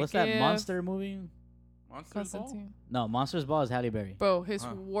haven't you- gonna what's give. that monster movie? Monsters Ball? Constantine. No, Monsters Ball is Halle Berry. Bro, his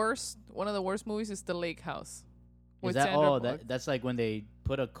Huh. one of the worst movies is The Lake House. Is with that Sandra Bullock. that's like when they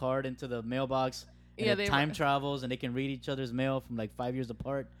put a card into the mailbox and Yeah, it they time travels and they can read each other's mail from like 5 years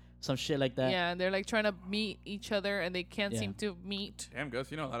apart. some shit like that. Yeah, they're like trying to meet each other and they can't Yeah. seem to meet. Damn,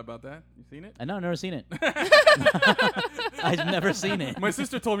 Gus, you know a lot about that. You seen it? I know, I've never seen it. I've never seen it. My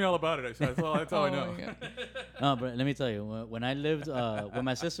sister told me all about it. That's all I Oh know. my God. No, but let me tell you, when I lived, when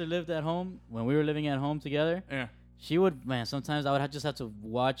my sister lived at home, when we were living at home together, Yeah. she would, man, sometimes I would just have to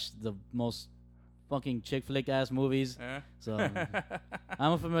watch the most fucking chick flick ass movies. Yeah. So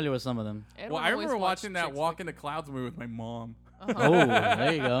I'm familiar with some of them. Edwin Well, I always remember watched watching that chicks Walk in the Clouds movie with my mom. Oh,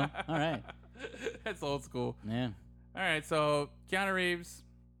 there you go. All right. That's old school. Yeah. All right, so Keanu Reeves,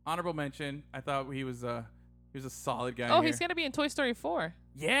 honorable mention. I thought he was a solid guy. Oh, here. he's gonna be in Toy Story 4,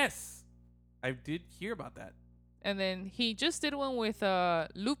 Yes, I did hear about that. and then he just did one with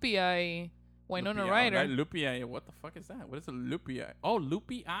Loopy Eye, Winona Loopy Eye. Ryder. Right, Loopy Eye. What the fuck is that? What is a Loopy Eye? Oh,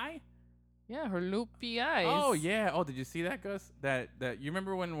 Loopy Eye. Yeah, her loopy eyes. Oh yeah. Oh, did you see that, Gus? That you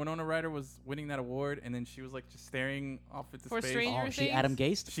remember when Winona Ryder was winning that award, and then she was like just staring off into For space. Stranger Oh, she Things? Adam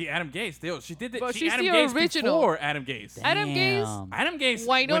Gase? She Adam Gase. Still, she did that. But She she's Adam the Gase original. before Adam Gase. Adam Gase? Damn. Adam Gase.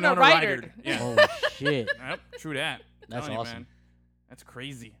 Winona Ryder. Yeah. Oh, shit. Yep. True that. That's Telling you, awesome. man. That's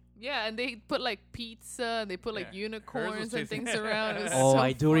crazy. Yeah, and they put like pizza, and they put like Yeah. Hers was unicorns and tasting- things around. It was Oh, so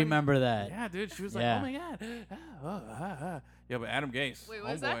I do funny. remember that. Yeah, dude. She was like, Yeah. "Oh my god." Yeah, but Adam Gase. Wait,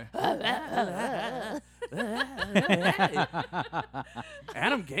 what was homeboy. that?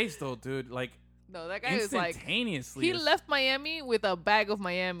 Adam Gase, though, dude. Like No, that guy was like, instantaneously. he is- left Miami with a bag of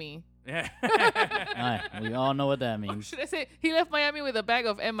Miami. Yeah. All right. We all know what that Or means. should I say, he left Miami with a bag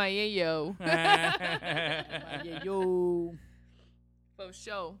of MIA, yo. Yeah, yo. For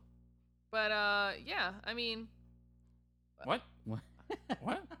sure. But, yeah, I mean, What? What?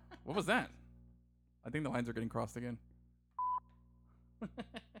 What? What was that? I think the lines are getting crossed again.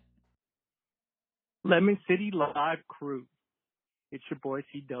 Lemon City Live Crew. It's your boy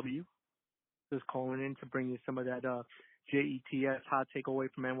CW. Just calling in to bring you some of that JETS hot takeaway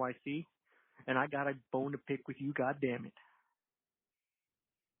from NYC. And I got a bone to pick with you, goddammit.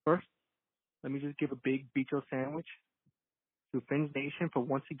 First, let me just give a big Beacho sandwich to Finns Nation for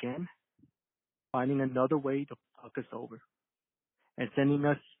once again finding another way to fuck us over and sending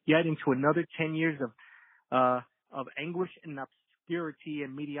us yet into another 10 years of anguish and obscurity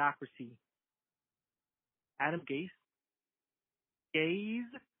and mediocrity. Adam Gase? Gaze?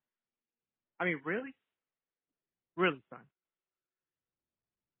 I mean, really? Really, son?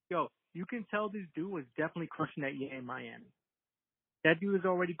 Yo, you can tell this dude was definitely crushing that year in Miami. That dude is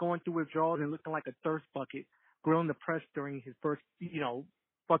already going through withdrawals and looking like a thirst bucket, grilling the press during his first,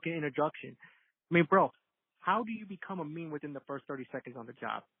 fucking introduction. I mean, bro, how do you become a meme within the first 30 seconds on the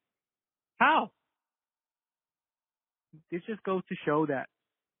job? How? This just goes to show that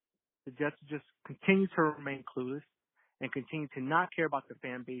the Jets just continue to remain clueless and continue to not care about the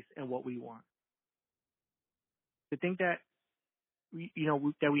fan base and what we want. To think that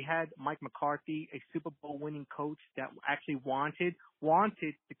that we had Mike McCarthy, a Super Bowl winning coach that actually wanted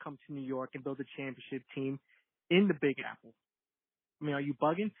to come to New York and build a championship team in the Big Apple. I mean, are you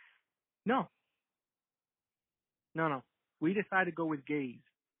bugging? No. We decided to go with Gaze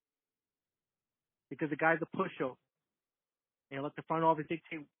because the guy's a pushover and let the front office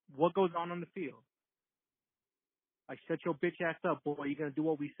dictate what goes on the field. Like, shut your bitch ass up, boy. You're gonna do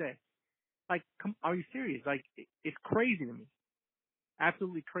what we say. Like, are you serious? Like, it's crazy to me.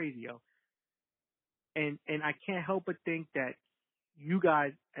 Absolutely crazy, yo. And I can't help but think that you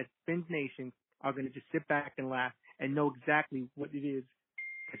guys at Finns Nation are gonna just sit back and laugh and know exactly what it is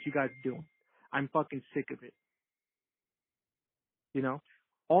that you guys are doing. I'm fucking sick of it.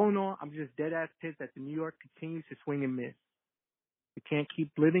 All in all, I'm just dead ass pissed that the New York continues to swing and miss. We can't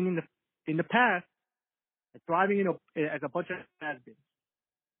keep living in the past and thriving as a bunch of has-beens.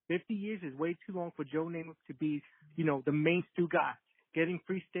 50 years is way too long for Joe Namath to be, the main stew guy, getting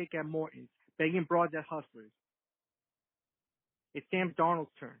free steak at Morton's, begging broads at Hustlers. It's Sam Darnold's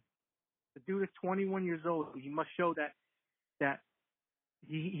turn. The dude is 21 years old. He must show that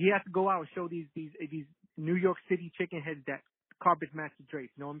he has to go out and show these New York City chicken heads that carpet match the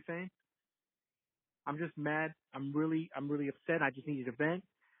drapes. You know what I'm saying? I'm just mad. I'm really upset. I just needed a vent,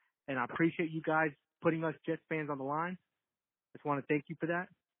 and I appreciate you guys putting us Jets fans on the line. Just want to thank you for that.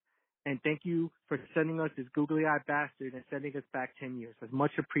 And thank you for sending us this googly-eyed bastard and sending us back 10 years. That's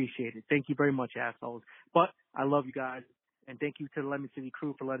much appreciated. Thank you very much, assholes. But I love you guys. And thank you to the Lemon City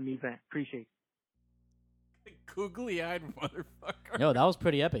crew for letting me vent. Appreciate it. Googly-eyed motherfucker. Yo, that was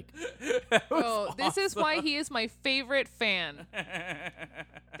pretty epic. oh, this is why he is my favorite fan.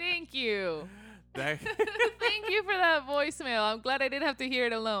 Thank you. Thank you for that voicemail. I'm glad I didn't have to hear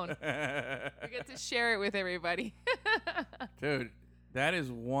it alone. We get to share it with everybody. Dude, that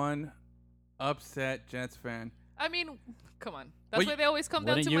is one upset Jets fan. I mean, come on. That's Well, why they always come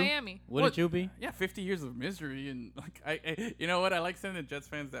down Wouldn't to you? Miami. Wouldn't you be? Yeah, 50 years of misery, and like I you know what? I like sending the Jets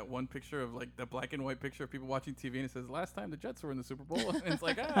fans that one picture of like the black and white picture of people watching TV, and it says last time the Jets were in the Super Bowl, and it's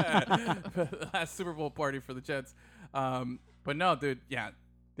like last Super Bowl party for the Jets. But no, dude, yeah,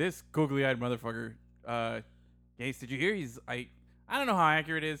 this googly-eyed motherfucker. Gase, did you hear? I don't know how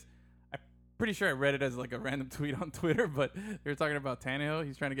accurate it is. I'm pretty sure I read it as like a random tweet on Twitter, but they were talking about Tannehill.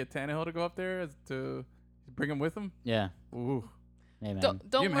 He's trying to get Tannehill to go up there to bring him with him. Yeah. Ooh. Hey, man.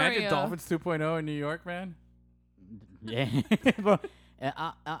 Don't Can you imagine worry. Dolphins 2.0 in New York, man? Yeah. Bro,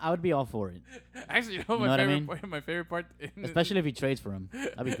 I would be all for it. Actually, you know You know what I mean? my favorite part, Especially if he trades for him.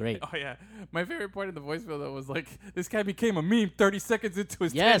 That'd be great. Oh yeah, my favorite part in the voicemail though was like, this guy became a meme 30 seconds into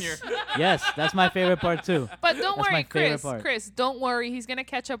his Yes. tenure. Yes, that's my favorite part too. But don't That's worry, my favorite Chris. part. Chris, don't worry. He's gonna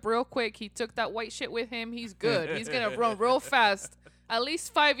catch up real quick. He took that white shit with him. He's good. He's gonna run real fast. At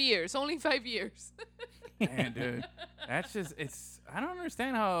least 5 years. Only 5 years. Man, dude, that's just I don't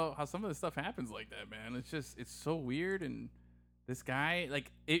understand how some of this stuff happens like that, man. It's so weird, and this guy,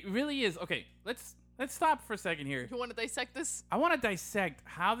 like, it really is. Okay, let's stop for a second here. You want to dissect this? I want to dissect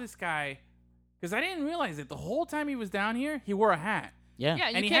how this guy, because I didn't realize it the whole time he was down here. He wore a hat. Yeah. Yeah,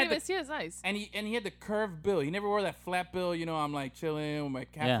 you And he can't had even the- see his eyes. And he had the curved bill. He never wore that flat bill. You know, I'm like chilling with my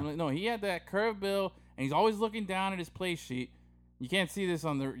cap. Yeah. No, he had that curved bill, and he's always looking down at his play sheet. You can't see this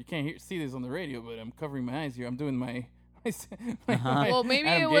on the see this on the radio, but I'm covering my eyes here. I'm doing my Well, maybe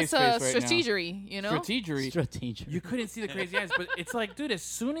Adam it Gase was face right now. strategery, you know? Strategery. Strategic. You couldn't see the crazy eyes, but it's like, dude, as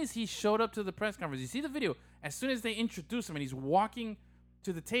soon as he showed up to the press conference, you see the video, as soon as they introduce him and he's walking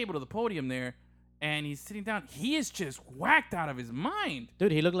to the table, to the podium there, and he's sitting down, he is just whacked out of his mind.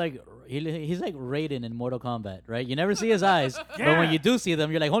 Dude, he looked like he's like Raiden in Mortal Kombat, right? You never see his eyes, but Yeah. when you do see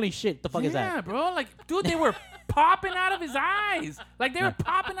them, you're like, holy shit, the fuck is Yeah, that? bro. Like, dude, they were popping out of his eyes. Like, they were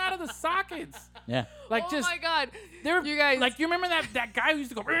popping out of the sockets. Yeah. Like, Oh just, my God. they were, You guys. like, you remember that guy who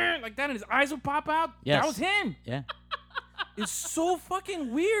used to go like that and his eyes would pop out? Yes. That was him. Yeah. It's so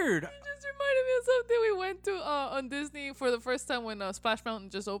fucking weird. Just reminded me of something we went to on Disney for the first time when Splash Mountain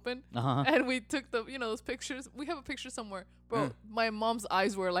just opened. Uh-huh. And we took those pictures. We have a picture somewhere. Bro, my mom's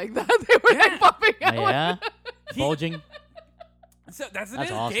eyes were like that. They were like popping out. Oh, yeah. Bulging. So that's That's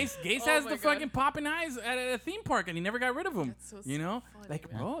it. awesome. Gase Oh has my the God. fucking popping eyes at a theme park, and he never got rid of them. That's so You know, funny,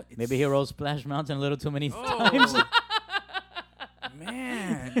 like, man. bro, it's, Maybe he rode Splash Mountain a little too many times. Oh,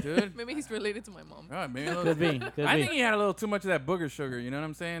 man, dude. Maybe he's related to my mom. Oh, maybe a little, Could be. Could I be. think he had a little too much of that booger sugar. You know what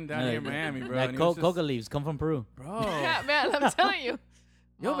I'm saying? Down here in Miami, bro. That and he was just- coca leaves come from Peru. bro. Yeah, man, I'm telling you.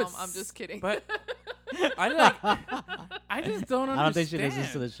 Yo, Mom, but I'm just kidding. But I like. I just don't understand. I don't think she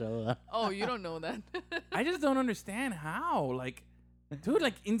listens to the show. Oh, you don't know that. I just don't understand how, like, dude,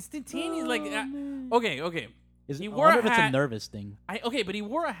 like instantaneous, like, okay. Is He I wore wonder a if it's hat. a nervous thing. But he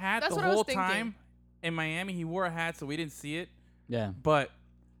wore a hat That's the what I was whole thinking. time in Miami. He wore a hat, so we didn't see it. Yeah. But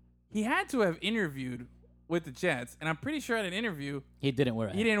he had to have interviewed with the Jets, and I'm pretty sure at an interview He didn't wear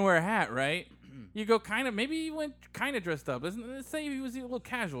it. he didn't wear a hat, right? You go kind of, maybe he went kind of dressed up. Let's say he was a little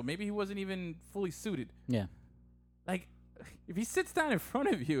casual. Maybe he wasn't even fully suited. Yeah. Like, if he sits down in front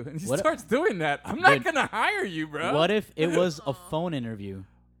of you and he What- starts doing that, I'm not Dude, gonna hire you, bro. What if it was a phone interview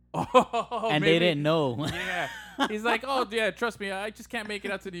Oh, and maybe. they didn't know? Yeah. He's like, oh, yeah, trust me, I just can't make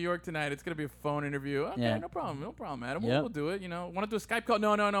it out to New York tonight. It's going to be a phone interview. Okay, Yeah. no problem, Adam. Yep. We'll do it. You know, want to do a Skype call?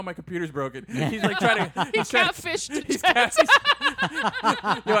 No, my computer's broken. He's like trying to... He he's trying to- catfished he's Jets.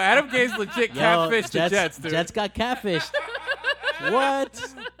 Yo, Adam Gase legit catfished the Jets, dude. Jets got catfished. What?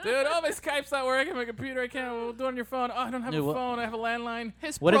 Dude, oh, my Skype's not working. My computer, I can't. We'll do it on your phone. Oh, I don't have Dude, a what- phone. I have a landline.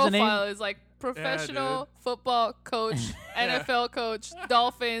 His What is the profile name? is like professional dude. football coach, NFL coach,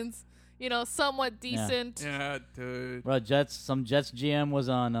 Dolphins. You know, somewhat decent. Yeah, dude. Bro, some Jets GM was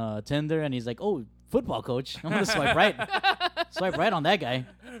on Tinder and he's like, "Oh, football coach. I'm gonna swipe right, swipe right on that guy."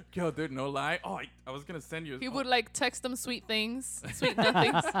 Yo, dude, no lie. Oh, I was going to send you... He would like text them sweet things, sweet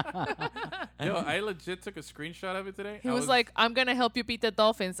nothings. Yo, I legit took a screenshot of it today. He was like, "I'm gonna help you beat the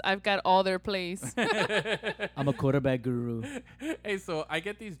Dolphins. I've got all their plays." I'm a quarterback guru. Hey, so I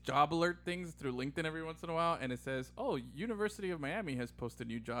get these job alert things through LinkedIn every once in a while, and it says, "Oh, University of Miami has posted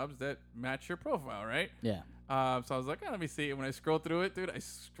new jobs that match your profile, right?" Yeah. So I was like, oh, let me see. And when I scroll through it, dude, I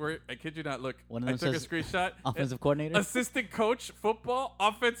swear, I kid you not. Look, One of I them took a says screenshot. Offensive coordinator. Assistant coach, football,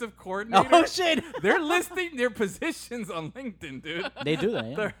 offensive coordinator. Oh shit! They're listing their positions on LinkedIn, dude. They do that.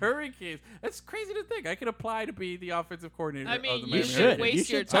 Yeah. The Hurricanes. That's crazy to think. I could apply to be the offensive coordinator. I of mean, the you Miami should Hurricanes. waste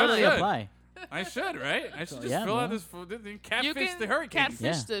You your should totally time. apply. I should, right? I should just yeah, fill out bro. this You catfish can the Hurricanes. catfish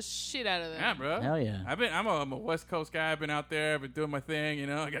Yeah. the shit out of them. Yeah, bro. Hell yeah. I'm a West Coast guy. I've been out there. I've been doing my thing. You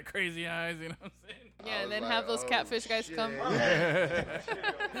know, I got crazy eyes. You know what I'm saying? Yeah, and then have those catfish guys come.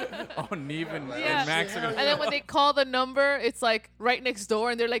 Oh, Neve and Yeah. Max are And then when they call the number, it's like right next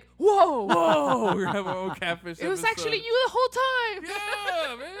door, and they're like, "Whoa, whoa, we're gonna have our own catfish. it was episode. actually you the whole time."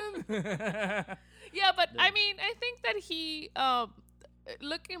 Yeah, man. Yeah, but I mean, I think that he,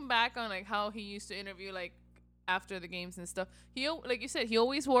 looking back on like how he used to interview like after the games and stuff, like you said, he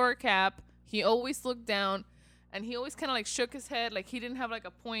always wore a cap, he always looked down, and he always kind of like shook his head, like he didn't have like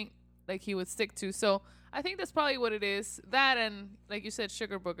a point like he would stick to. So I think that's probably what it is. That and like you said,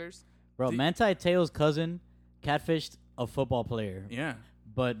 sugar boogers. Bro, Manti Te'o's cousin catfished a football player. Yeah.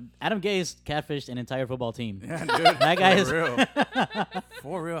 But Adam Gase catfished an entire football team. Yeah, dude. That guy for is real.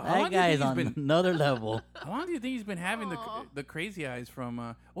 For real. How long That do you guy think is he's on been- another level. How long do you think he's been having the crazy eyes from?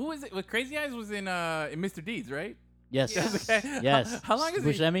 What was it? What Crazy Eyes was in Mr. Deeds, right? Yes. Okay. Yes. How long is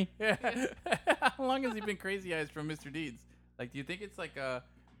Buscemi? he? Yeah. How long has he been Crazy Eyes from Mr. Deeds? Like, do you think it's like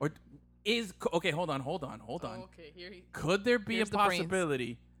or is okay? Hold on. Oh, okay, here he. Could there be a Here's the brains.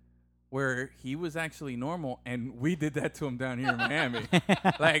 possibility where he was actually normal and we did that to him down here in Miami?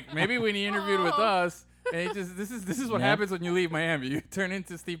 Like maybe when he interviewed with us, and he just this is what Yeah. happens when you leave Miami. You turn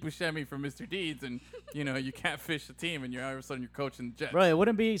into Steve Buscemi from Mr. Deeds, and you catfish the team, and you're all of a sudden you're coaching the Jets. Bro, it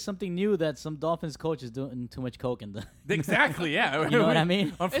wouldn't be something new that some Dolphins coach is doing too much coke in the. Exactly. Yeah. You know what I mean?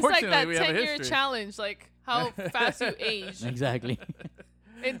 Unfortunately, It's like that we have a 10-year history. challenge, like how fast you age. Exactly.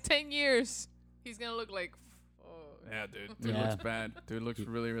 In 10 years, he's gonna look like. Yeah, dude. Dude Yeah. looks bad. Dude looks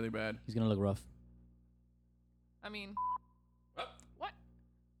really, really bad. He's gonna look rough. I mean, what?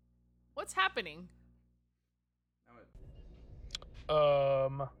 What's happening?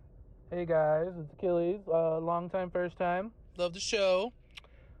 Hey guys, it's Achilles. Long time, first time. Love the show.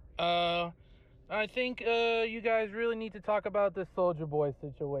 I think you guys really need to talk about this Soldier Boy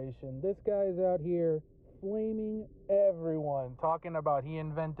situation. This guy's out here flaming everyone, talking about he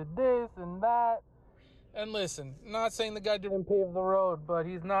invented this and that. And listen, not saying the guy didn't pave the road, but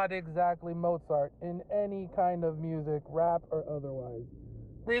he's not exactly Mozart in any kind of music, rap or otherwise.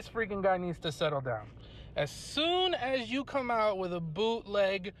 This freaking guy needs to settle down. As soon as you come out with a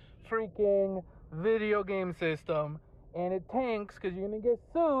bootleg freaking video game system and it tanks because you're going to get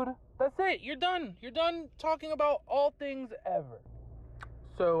sued, that's it. You're done. You're done talking about all things ever.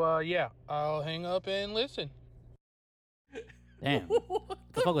 So, yeah, I'll hang up and listen. Damn. What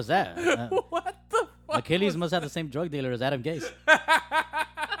the fuck was that? What the fuck? Achilles must have the same drug dealer as Adam Gase.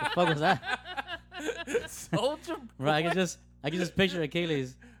 The fuck was that? Soldier Boy. Bro, I can just picture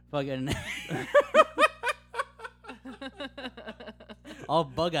Achilles fucking all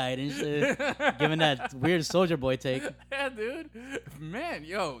bug-eyed and shit, giving that weird Soldier Boy take. Yeah, dude. Man,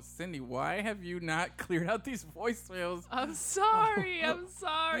 yo, Cindy, why have you not cleared out these voicemails? I'm sorry. I'm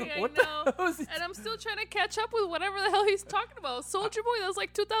sorry. What I the know. hell is he And I'm still trying to catch up with whatever the hell he's talking about. Soldier Boy, that was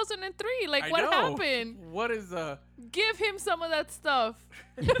like 2003. Like, I what know. happened? What is Give him some of that stuff.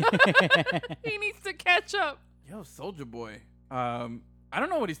 He needs to catch up. Yo, Soldier Boy. I don't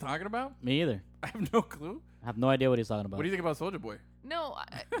know what he's talking about. Me either. I have no clue. I have no idea what he's talking about. What do you think about Soldier Boy? No,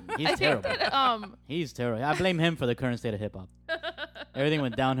 He's I terrible. think that He's terrible. I blame him for the current state of hip hop. Everything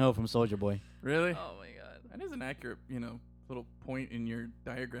went downhill from Soldier Boy. Really? Oh my god. That is an accurate, little point in your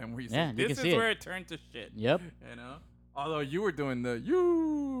diagram where you Yeah, say, you this can is see where it. it turned to shit. Yep. Although you were doing the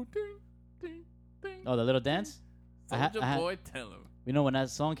you ding, ding, ding. Oh, the little dance? Soldier Boy, tell him. You know, when that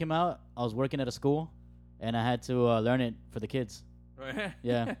song came out, I was working at a school, and I had to learn it for the kids. Right?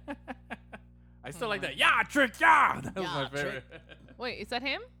 Yeah. I still like that. Yeah, trick, yeah. That was Yeah, my favorite. Wait, is that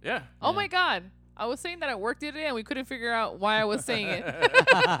him? Yeah. Oh my god. I was saying that at work the other day and we couldn't figure out why I was saying it.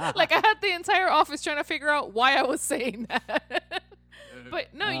 Like I had the entire office trying to figure out why I was saying that.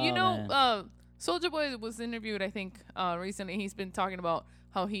 But no, Oh, Soldier Boy was interviewed, I think, recently. He's been talking about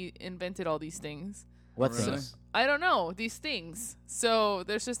how he invented all these things. What Really? things? I don't know, these things. So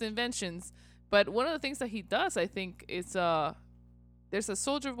there's just inventions. But one of the things that he does, I think, is there's a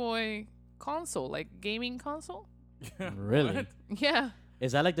Soldier Boy console, like gaming console. Really? What? Yeah.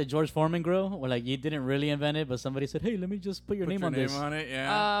 Is that like the George Foreman grill, where like you didn't really invent it, but somebody said, "Hey, let me just put your Put name your on name this." on it,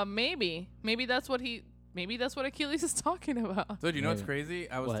 yeah. Maybe that's what Achilles is talking about. Dude, you know what's Maybe. crazy?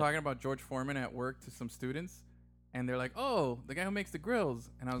 I was What? talking about George Foreman at work to some students, and they're like, "Oh, the guy who makes the grills,"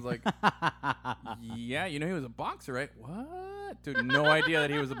 and I was like, "Yeah, he was a boxer, right?" What? Dude, no idea that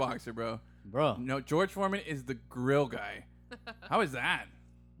he was a boxer, bro. Bro, No, George Foreman is the grill guy. How is that?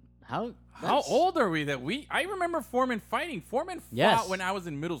 how How old are we that we? I remember Foreman fighting. Foreman fought Yes. when I was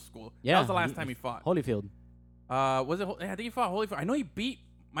in middle school. Yeah, That was the last time he fought. Holyfield. Was it? I think he fought Holyfield. I know he beat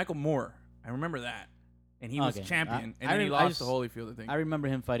Michael Moore. I remember that, and he was Okay. champion. And I then he rem- I lost to just- Holyfield. I think. I remember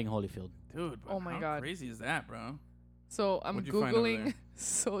him fighting Holyfield. Dude, but Oh my how God. crazy is that, bro? So I'm What'd you find over googling there?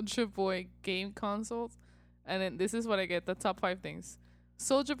 Soldier Boy game consoles. And then this is what I get, the top 5 things.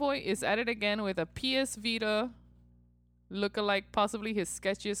 Soldier Boy is at it again with a PS Vita lookalike, possibly his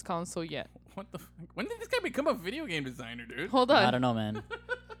sketchiest console yet. What the fuck? When did this guy become a video game designer, dude? Hold on. I don't know, man.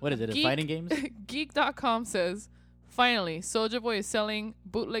 What is it? Fighting games? Geek.com says, finally, Soldier Boy is selling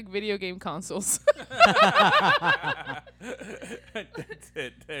bootleg video game consoles. That's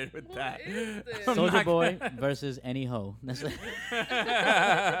it, dude, with What that. is this? I'm Soldier not Boy gonna- versus any hoe. That's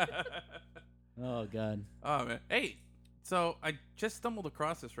Oh god. Oh man. Hey, so I just stumbled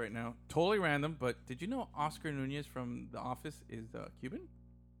across this right now. Totally random, but did you know Oscar Nunez from The Office is Cuban?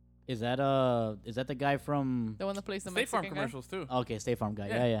 Is that the guy from The one that plays the State Farm Mexican guy? commercials too. Okay, State Farm guy.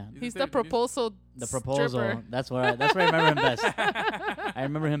 Yeah. He's the proposal The proposal. stripper. That's where I remember him best. I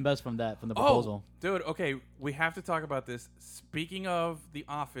remember him best from the proposal. Oh, dude. Okay, we have to talk about this. Speaking of The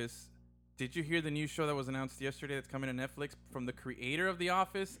Office, did you hear the new show that was announced yesterday that's coming to Netflix from the creator of The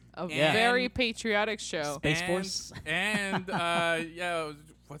Office? A Yeah. very patriotic show. Space Force? And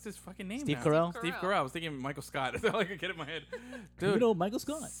what's his fucking name? Steve now? Carell? Steve Carell. I was thinking Michael Scott. That's all I could get in my head. Dude, You know Michael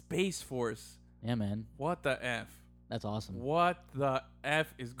Scott. Space Force. Yeah, man. What the F? That's awesome. What the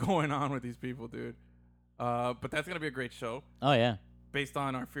F is going on with these people, dude? But that's going to be a great show Oh yeah. based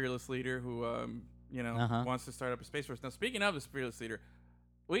on our fearless leader who, Uh-huh. wants to start up a Space Force. Now, speaking of this fearless leader,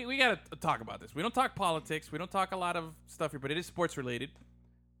 we got to talk about this. We don't talk politics. We don't talk a lot of stuff here, but it is sports related.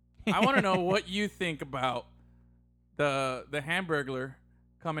 I want to know what you think about the Hamburglar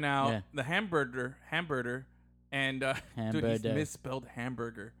coming out. Yeah. The Hamburger, and dude, he's Hamburger. misspelled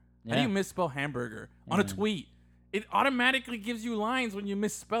hamburger. How Yeah. do you misspell hamburger on a Yeah. tweet? It automatically gives you lines when you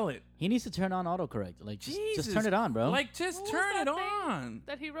misspell it. He needs to turn on autocorrect. Like just Jesus. turn it on, bro. Like, just What was turn that it thing on.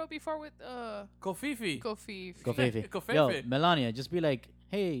 that he wrote before with Kofifi. Kofi. Go Fefe. Go Yo, Fefe. Melania, just be like,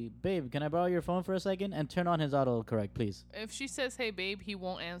 hey, babe, can I borrow your phone for a second? And turn on his autocorrect, please. If she says, "Hey, babe," he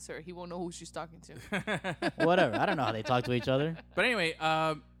won't answer. He won't know who she's talking to. Whatever. I don't know how they talk to each other. But anyway,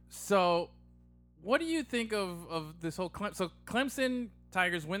 so what do you think of this whole Clemson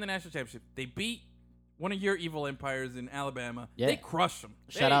Tigers win the national championship? They beat one of your evil empires in Alabama. Yeah. They crushed them.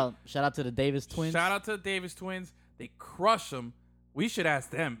 Shout out to the Davis twins. Shout out to the Davis twins. They crushed them. We should ask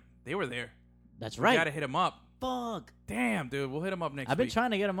them. They were there. That's We right. gotta hit them up. Fuck. Damn, dude, we'll hit them up next I've been week.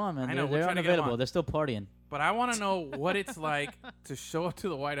 trying to get them on, man. I know, we're They're trying to get 'em unavailable. on. They're still partying. But I want to know what it's like to show up to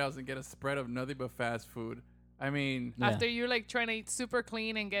the White House and get a spread of nothing but fast food. I mean, Yeah. After you're like trying to eat super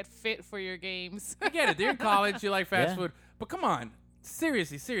clean and get fit for your games. I get it. They're in college. You like fast Yeah. food. But come on.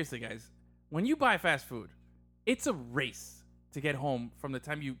 Seriously, guys. When you buy fast food, it's a race to get home from the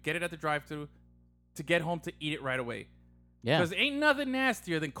time you get it at the drive-thru to get home to eat it right away. Yeah. Because ain't nothing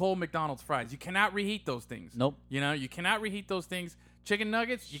nastier than cold McDonald's fries. You cannot reheat those things. Nope. You cannot reheat those things. Chicken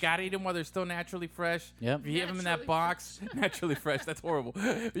nuggets, you gotta eat them while they're still naturally fresh. Yep. If you eat them in that Naturally box, naturally fresh. That's horrible.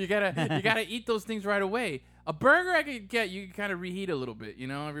 You gotta eat those things right away. A burger I could get, you can kind of reheat a little bit,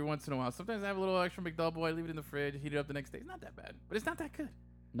 every once in a while. Sometimes I have a little extra McDouble, I leave it in the fridge, heat it up the next day. It's not that bad, but it's not that good.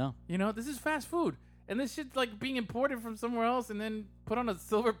 No. This is fast food. And this shit's like being imported from somewhere else and then put on a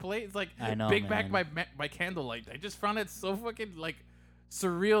silver plate. It's like I know, Big Mac man. by candlelight. I just found it so fucking like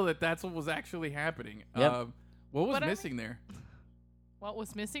surreal that that's what was actually happening. Yep. What was But I missing there? What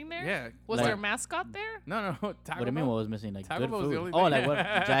was missing there? Yeah. Was Like- their mascot there? No. Taco What do you mean? Bell? What was missing? Like Taco good Bell's the food. only Oh, thing. like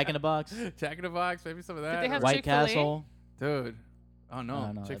what? Jack in the Box, Jack in the Box, maybe some of that. they have White Chick-fil-A? Castle. Dude. Oh I no.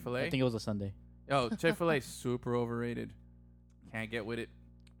 don't know. Chick-fil-A? I think it was a Sunday. Yo, Chick-fil-A super overrated. Can't get with it.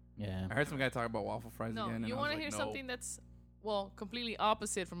 Yeah. I heard some guy talk about waffle fries No, again. you want to hear something that's, well, completely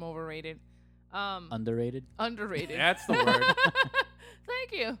opposite from overrated. Underrated. Underrated. That's the word.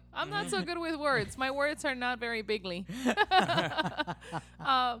 Thank you. I'm not so good with words. My words are not very bigly.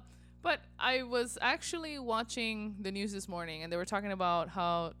 But I was actually watching the news this morning, and they were talking about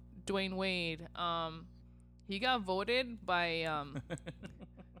how Dwayne Wade, he got voted by.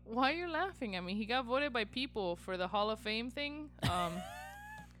 Why are you laughing at me? He got voted by people for the Hall of Fame thing.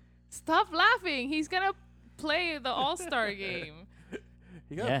 Stop laughing. He's gonna play the All-Star game.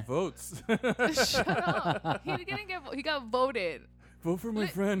 He got Yeah. votes. Shut up. He didn't get. He got voted. Vote for my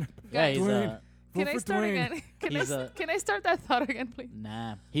friend. Yeah, he's Dwayne. Can Vote I for start Dwayne. again? Can He's can I start that thought again, please?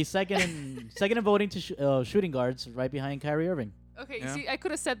 nah. He's second in voting to shooting guards, right behind Kyrie Irving. Okay, Yeah. see, I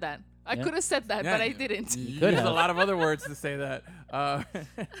could have said that. I Yeah. could have said that, Yeah, but I you- didn't. You could used a have. lot of other words to say that.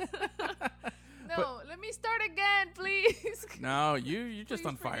 No, let me start again, please. No, you're just Please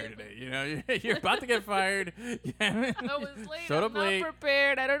on fire forgive me. today. You're about to get fired. I was late. Showed I'm up not late.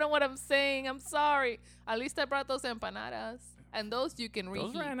 prepared. I don't know what I'm saying. I'm sorry. At least I brought those empanadas, and those you can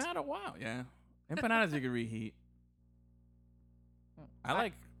reheat. Those ran out a while. Yeah, empanadas you can reheat. I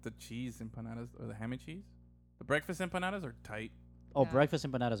like the cheese empanadas or the ham and cheese. The breakfast empanadas are tight. Oh, Yeah. breakfast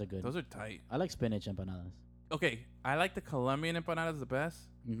empanadas are good. Those are tight. I like spinach empanadas. Okay, I like the Colombian empanadas the best.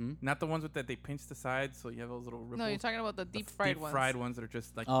 Mm-hmm. Not the ones with that they pinch the sides, so you have those little ripples. No, you're talking about the The deep fried ones. Deep fried ones that are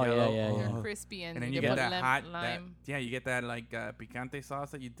just like Oh, yeah, yellow. yeah, They're yeah. crispy and, And then they you get put that hot, lime. you get that like picante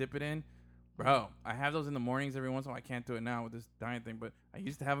sauce that you dip it in. Bro, I have those in the mornings every once in a while. I can't do it now with this diet thing, but I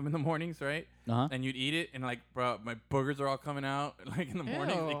used to have them in the mornings, right? Uh-huh. And you'd eat it, and like, bro, my boogers are all coming out like in the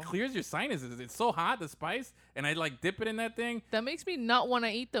morning. Ew. It clears your sinuses. It's so hot, the spice, and I like dip it in that thing. That makes me not want to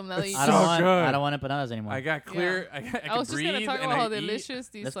eat them now that you I So don't want. good. I don't want empanadas anymore. I got clear. I I can was just breathe, gonna talk and about how I eat. delicious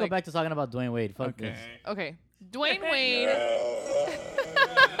these Let's like. go back to talking about Dwayne Wade. Fuck Okay. this. Okay, Dwayne Wade.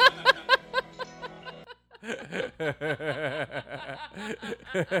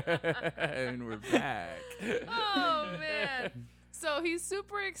 And we're back. Oh man! So he's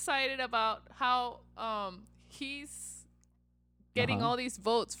super excited about how he's getting Uh-huh. all these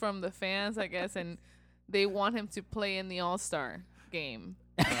votes from the fans, I guess, and they want him to play in the All-Star game.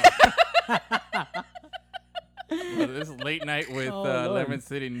 Well, this late night with Oh, Lord. Lemon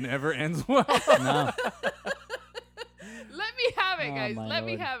City never ends well. No. Let me have it, Oh, guys. my Let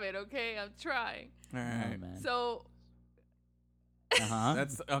me Lord. have it, okay? I'm trying. All Oh, right. man. So Uh-huh.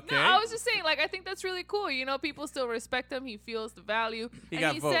 That's okay. no, I was just saying, like, I think that's really cool. You know, people still respect him. He feels the value. he and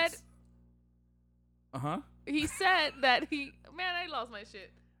got he votes. said Uh-huh. he said that he man, I lost my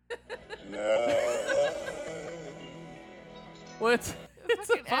shit. What? It's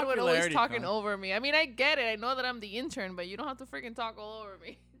a Fucking Edward always popularity talking con- over me. I mean, I get it. I know that I'm the intern, but you don't have to freaking talk all over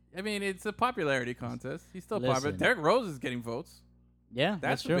me. I mean, it's a popularity contest. He's still popular. Listen. Derrick Rose is getting votes. Yeah, That's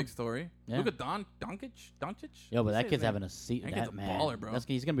that's a true. big story. Yeah. Look at Doncic. Yo, but Say that his kid's name. having a seat. That kid's a baller, bro.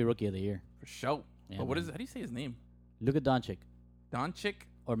 He's gonna be rookie of the year. For sure. Yeah, but what man. is? How do you say his name? Luka Doncic, Doncic.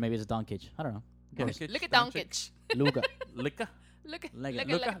 or maybe it's Doncic. I don't know. Who cares? Doncic, Look at Doncic. Luka, Lika. Look at Like look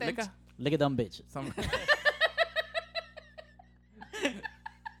it. at Luka. Doncic. Lika. look at them bitch. Some.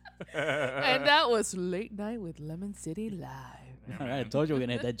 And that was Late Night with Lemon City Live. All right, I told you we're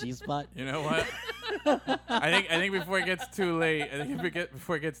gonna hit that G spot. You know what? I think before it gets too late,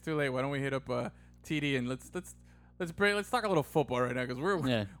 before it gets too late, why don't we hit up TD and let's talk a little football right now because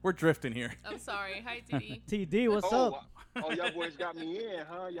we're drifting here. I'm sorry. Hi, TD. TD, what's up? Oh, y'all boys got me in,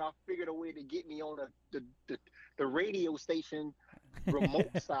 huh? Y'all figured a way to get me on the radio station remote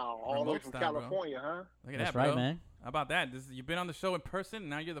style all the way Remote from style, bro. California, huh? Look at That's that, bro. right, man. How about that? You've been on the show in person.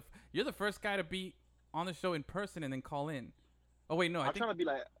 Now you're the first guy to be on the show in person and then call in. Oh wait, no, I'm trying to be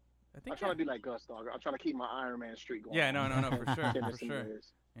like I I'm trying to be like Gus, dog. I'm trying to keep my Iron Man streak going. Yeah, no, for sure, Give me for some sure.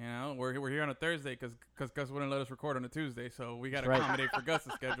 years. You know, we're here on a Thursday because Gus wouldn't let us record on a Tuesday, so we got to That's right. accommodate for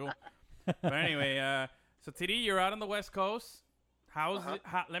Gus's schedule. But anyway, so TD, you're out on the West Coast. How's it?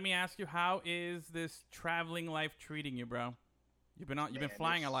 Let me ask you, how is this traveling life treating you, bro? You've been Man,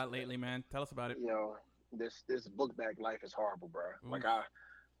 flying a this- lot lately, man. Tell us about it. You know, this book bag life is horrible, bro. Oof.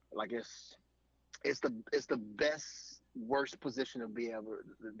 It's the best worst position to be ever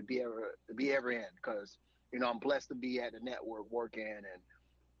in because you know I'm blessed to be at the network working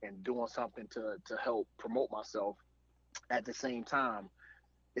and doing something to help promote myself. At the same time,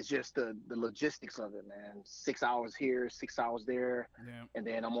 it's just the logistics of it, man. 6 hours here, 6 hours there, Yeah. and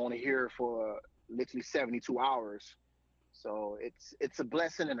then I'm only here for literally 72 hours. So it's a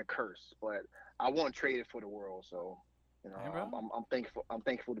blessing and a curse, but I won't trade it for the world. So, you know, Hey, bro. I'm thankful. I'm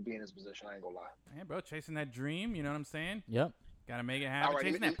thankful to be in this position. I ain't gonna lie. Hey, bro, chasing that dream. You know what I'm saying? Yep. Got to make it happen. All right,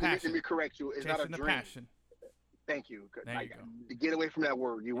 Chasing let that me passion. correct you. It's Chasing not a the dream. passion. Thank you. There you go. To get away from that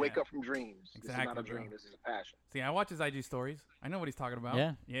word. You wake Yeah. up from dreams. This is not Exactly, a dream. bro. This is a passion. See, I watch his IG stories. I know what he's talking about.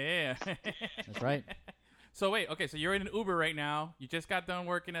 Yeah. Yeah. That's right. So wait, okay, so you're in an Uber right now. You just got done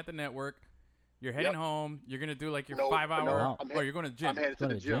working at the network. You're heading Yep. home. You're gonna do like your No, 5 hour. no, I'm You're going to the gym. I'm headed to Go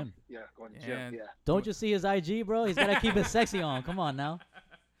the to the gym. gym. Yeah, going to the And- gym. Yeah. Don't you see his IG, bro? He's gotta keep it sexy on. Come on now.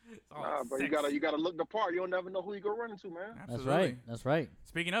 It's all Nah, bro, sexy. you gotta look the part. You don't never know who you gonna run into, man. That's Absolutely. right. That's right.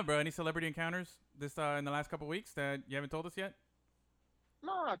 Speaking of, bro, any celebrity encounters this in the last couple weeks that you haven't told us yet?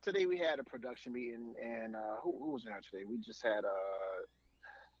 No, today we had a production meeting, and who was in there today? We just had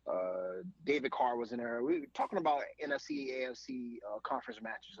David Carr was in there. We were talking about NFC, AFC conference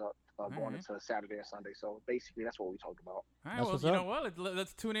matches up going right. into Saturday and Sunday. So basically, that's what we talked about. All right, That's well, what's you up. know what?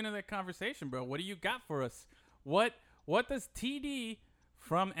 Let's tune into that conversation, bro. What do you got for us? What does TD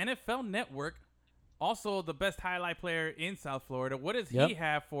from NFL Network, also the best highlight player in South Florida, what does he Yep.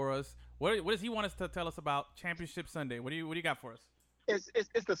 have for us? What does he want us to tell us about Championship Sunday? What do you got for us?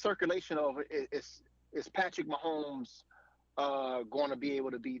 It's the circulation of it. It's Patrick Mahomes going to be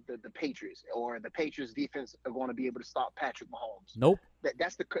able to beat the Patriots, or the Patriots defense are going to be able to stop Patrick Mahomes. Nope.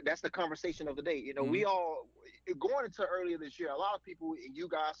 That's the conversation of the day. You know, we all going into earlier this year. A lot of people, and you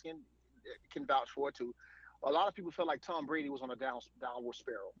guys can vouch for it too. a lot of people felt like Tom Brady was on a downward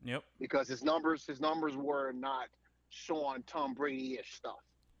spiral. Yep. Because his numbers were not showing Tom Brady-ish stuff.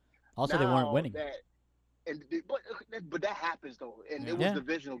 Also, they weren't winning. But that happens though, and it was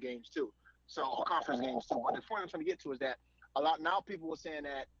divisional games too, so conference games too. But the point I'm trying to get to is that now people were saying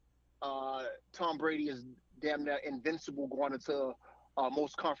that Tom Brady is damn near invincible going into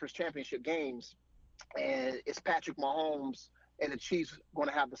most conference championship games, and it's Patrick Mahomes and the Chiefs going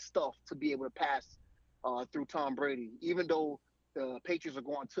to have the stuff to be able to pass through Tom Brady. Even though the Patriots are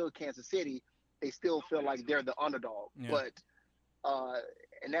going to Kansas City, they still feel like they're the underdog. Yeah. But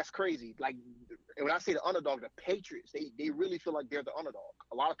and that's crazy. Like when I say the underdog, the Patriots, they really feel like they're the underdog.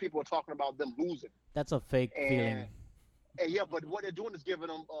 A lot of people are talking about them losing. That's a fake feeling. And yeah, but what they're doing is giving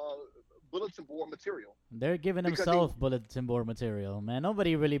them bulletin board material. They're giving themselves bulletin board material, man.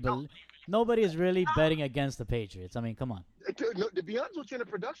 Nobody is really betting against the Patriots. I mean, come on. To be honest with you, in the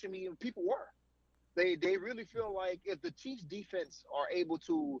production meeting, people were. They really feel like if the Chiefs defense are able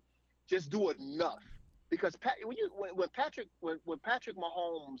to just do enough, because when Patrick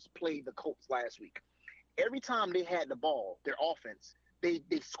Mahomes played the Colts last week, every time they had the ball, their offense, they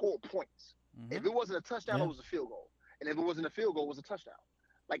scored points. Mm-hmm. If it wasn't a touchdown, it was a field goal. And if it wasn't a field goal, it was a touchdown.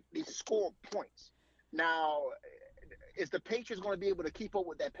 Like, they scored points. Now, is the Patriots going to be able to keep up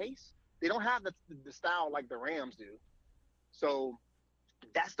with that pace? They don't have the style like the Rams do. So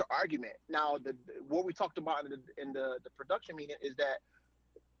that's the argument. Now, what we talked about in the production meeting is that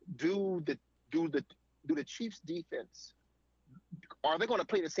do the Chiefs defense, are they going to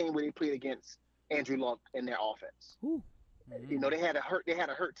play the same way they played against Andrew Luck in their offense? Ooh. You know, they had a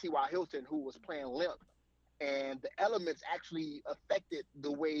hurt T.Y. Hilton, who was playing limp, and the elements actually affected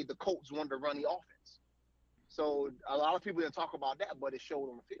the way the Colts wanted to run the offense. So a lot of people didn't talk about that, but it showed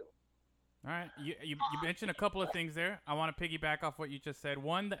on the field. All right, you mentioned a couple of things there. I want to piggyback off what you just said.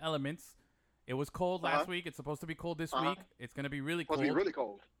 One, the elements. It was cold last week. It's supposed to be cold this week. It's going to be really cold. It's supposed to be really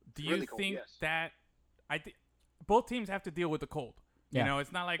cold. Do you think that both teams have to deal with the cold? You know,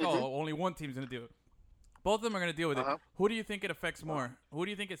 it's not like, only one team's going to do it. Both of them are going to deal with it. Who do you think it affects more? Who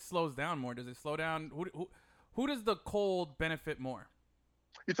do you think it slows down more? Does it slow down? Who does the cold benefit more?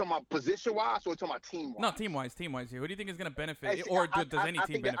 You talking about position-wise or talking about team-wise? No, team-wise here. Who do you think is going to benefit, does any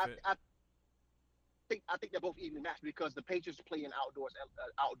team benefit? I think they're both evenly matched because the Patriots play in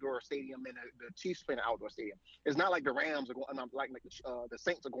outdoor stadium and the Chiefs play in an outdoor stadium. It's not like the Rams are going, like the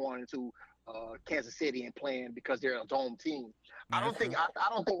Saints are going into Kansas City and playing because they're a dome team. I don't think.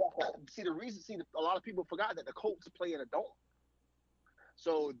 See, a lot of people forgot that the Colts play in a dome,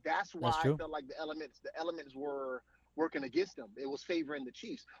 so that's why I felt like the elements were working against them. It was favoring the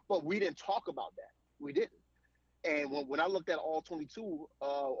Chiefs, but we didn't talk about that. We didn't. And when I looked at all 22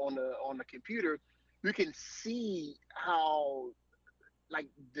 on the computer, you can see how, like,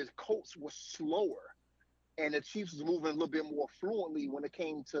 the Colts were slower and the Chiefs was moving a little bit more fluently when it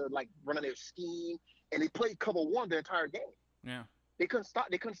came to, like, running their scheme. And they played cover one the entire game. Yeah. They couldn't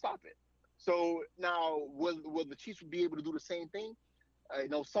stop it. So now, will the Chiefs be able to do the same thing?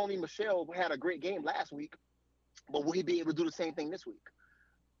 Sony Michel had a great game last week, but will he be able to do the same thing this week?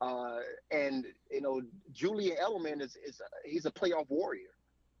 And Julian Edelman he's a playoff warrior.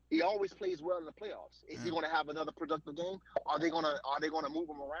 He always plays well in the playoffs. Is he going to have another productive game? Are they going to move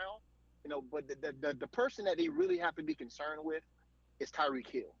him around? But the person that they really have to be concerned with is Tyreek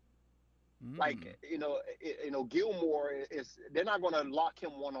Hill. Like, Gilmore they're not going to lock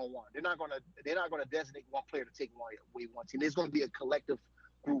him one-on-one. They're not going to designate one player to take away one team. There's going to be a collective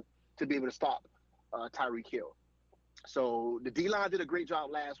group to be able to stop Tyreek Hill. So the D-line did a great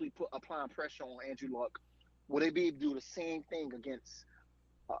job last week applying pressure on Andrew Luck. Will they be able to do the same thing against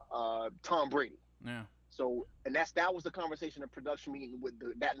Tom Brady? Yeah. So, and that was the conversation in production meeting with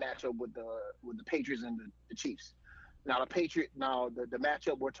that matchup with the Patriots and the Chiefs. Now the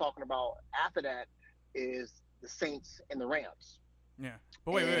matchup we're talking about after that is the Saints and the Rams. Yeah.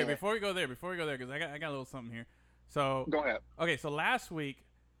 But wait, before we go there, because I got a little something here. So go ahead. Okay, so last week,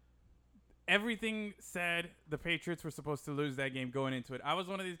 everything said the Patriots were supposed to lose that game going into it. I was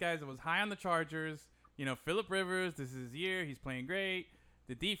one of these guys that was high on the Chargers. Phillip Rivers, this is his year. He's playing great.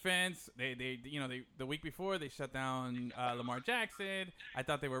 The defense, they the week before they shut down Lamar Jackson. I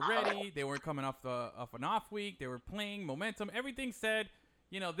thought they were ready. They weren't coming off an off week. They were playing momentum. Everything said,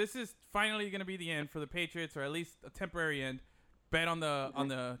 this is finally going to be the end for the Patriots, or at least a temporary end. Bet on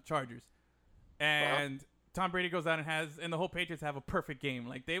the Chargers, and Tom Brady goes out and the whole Patriots have a perfect game.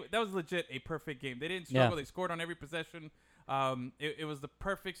 Like that was legit a perfect game. They didn't struggle. Yeah. They scored on every possession. It was the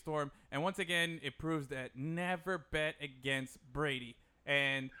perfect storm. And once again, it proves that never bet against Brady.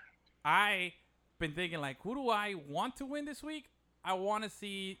 And I've been thinking, like, who do I want to win this week? I want to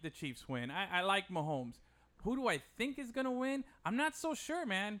see the Chiefs win. I like Mahomes. Who do I think is going to win? I'm not so sure,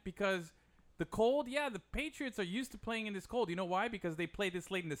 man, because the cold, the Patriots are used to playing in this cold. You know why? Because they play this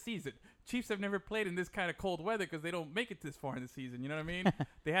late in the season. Chiefs have never played in this kind of cold weather because they don't make it this far in the season. You know what I mean?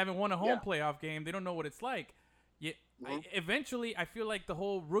 They haven't won a home playoff game. They don't know what it's like. Eventually, I feel like the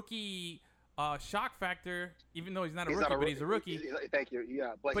whole rookie shock factor, even though he's not a rookie, but he's a rookie. Thank you.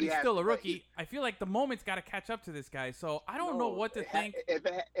 Yeah, but he's still a rookie. I feel like the moment's got to catch up to this guy. So I don't know what to think.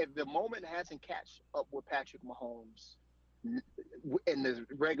 If the moment hasn't catch up with Patrick Mahomes in the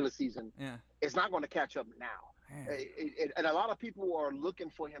regular season, it's not going to catch up now. And a lot of people are looking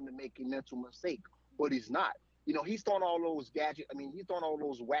for him to make a mental mistake, but he's not. You know, he's throwing all those gadgets. I mean, he's throwing all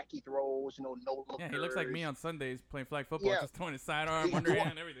those wacky throws. You know, no lookers. Yeah, he looks like me on Sundays playing flag football, just throwing his sidearm,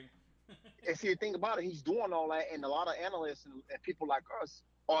 underhand, and everything. And see, the thing about it, he's doing all that, and a lot of analysts and people like us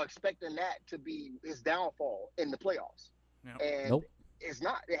are expecting that to be his downfall in the playoffs. And it's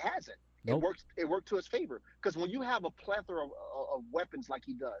not. It hasn't. It worked to his favor, because when you have a plethora of weapons like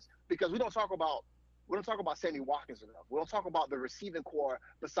he does, because we don't talk about Sammy Watkins enough. We don't talk about the receiving core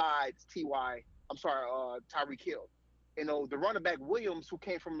besides Tyreek Hill. You know, the running back Williams, who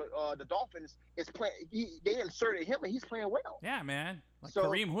came from the Dolphins, is playing. They inserted him, and he's playing well. Yeah, man. Like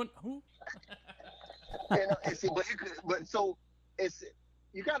Kareem Hunt. Who?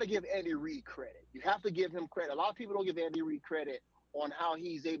 You got to give Andy Reid credit. You have to give him credit. A lot of people don't give Andy Reid credit on how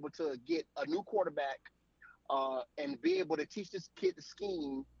he's able to get a new quarterback and be able to teach this kid the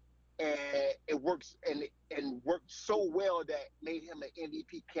scheme, and it works and worked so well that made him an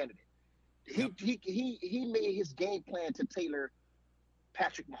MVP candidate. He made his game plan to tailor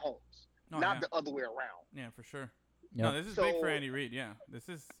Patrick Mahomes, not the other way around. Yeah, for sure. Yep. No, this is big for Andy Reid. Yeah, this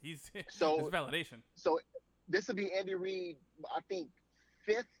is validation. So this will be Andy Reid, I think,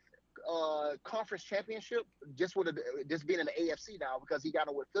 5th conference championship, just being in the AFC now, because he got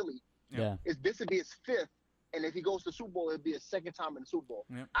it with Philly. Yeah, this would be his 5th, and if he goes to the Super Bowl, it'd be his 2nd time in the Super Bowl.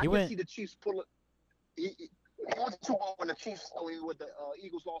 Yep. I can see the Chiefs pull it. He went to Super Bowl when the Chiefs, with the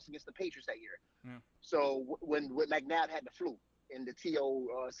Eagles lost against the Patriots that year. Yeah. So when McNabb had the flu and the TO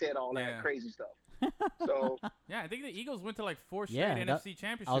said all that crazy stuff. So I think the Eagles went to like 4 straight NFC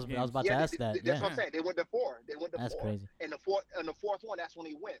championship games. I was about to ask that. That's what I'm saying. They went to 4. That's crazy. And the fourth one, that's when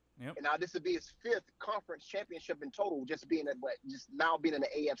he went. Yep. And now this would be his 5th conference championship in total, just now being in the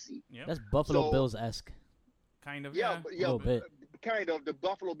AFC. Yep. That's Buffalo Bills-esque. Kind of. A little bit. Kind of. The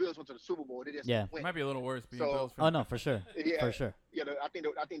Buffalo Bills went to the Super Bowl. They just went. It might be a little worse being Bills. Oh no, for sure. Yeah, for sure. Yeah, I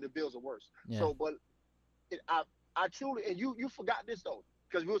think the Bills are worse. Yeah. So, but I truly, and you forgot this though,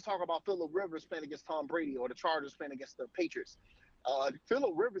 because we were talking about Phillip Rivers playing against Tom Brady, or the Chargers playing against the Patriots.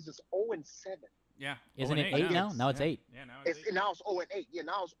 Phillip Rivers is 0-7. Yeah. Isn't it 8 now? Now it's 8. Yeah, now it's 0-8. Yeah,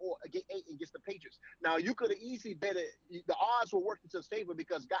 now it's 8 against the Patriots. Now you could have easily bet it. The odds were working to his favor,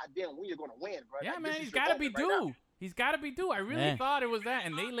 because goddamn, when you're going to win, right? Yeah, man, he's got to be due. He's got to be due. I really thought it was that,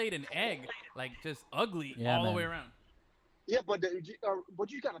 and they laid an egg, like just ugly all the way around. Yeah, but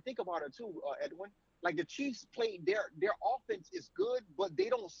you got to think about it too, Edwin. Like the Chiefs played, their offense is good, but they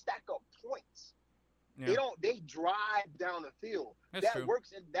don't stack up points. Yeah. They drive down the field. That's true.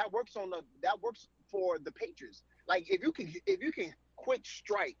 That works for the Patriots. Like if you can quick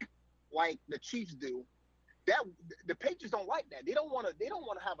strike like the Chiefs do, that the Patriots don't like that. They don't want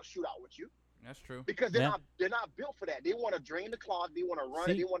to have a shootout with you. That's true. Because they're not built for that. They want to drain the clock. They want to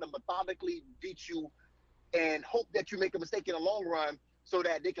run it. They want to methodically beat you and hope that you make a mistake in the long run, so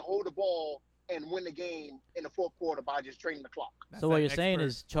that they can hold the ball and win the game in the fourth quarter by just draining the clock. So what you're saying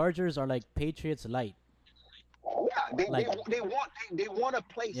is Chargers are like Patriots light. Yeah, they want to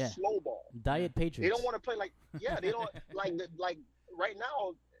play slow ball. Diet Patriots. They don't want to play they don't like right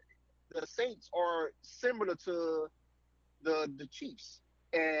now. The Saints are similar to the Chiefs,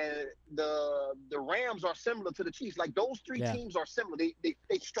 and the Rams are similar to the Chiefs. Like those three teams are similar.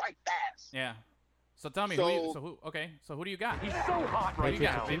 They strike fast. Yeah. So tell me, who do you got? He's so hot right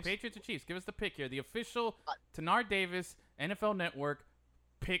now. Patriots or Chiefs? Give us the pick here. The official Tanar Davis NFL Network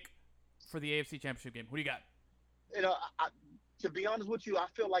pick for the AFC Championship game. Who do you got? You know, to be honest with you, I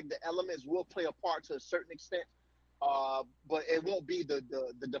feel like the elements will play a part to a certain extent, but it won't be the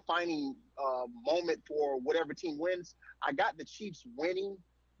defining moment for whatever team wins. I got the Chiefs winning,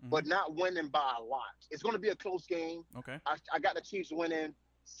 but not winning by a lot. It's going to be a close game. Okay. I got the Chiefs winning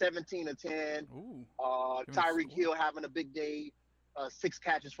 17-10. Ooh. Tyreek Hill having a big day, 6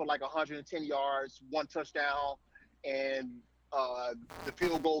 catches for like 110 yards, 1 touchdown, and the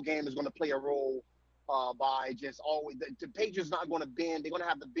field goal game is going to play a role by just always the Patriots not going to bend. They're going to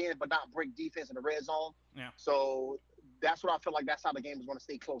have to bend but not break defense in the red zone. Yeah. So that's what I feel like. That's how the game is going to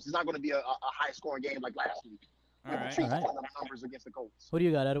stay close. It's not going to be a high scoring game like last week. All right. The Chiefs putting up numbers against the Colts. Who do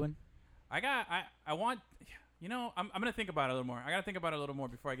you got, Edwin? I want. You know, I'm gonna think about it a little more. I gotta think about it a little more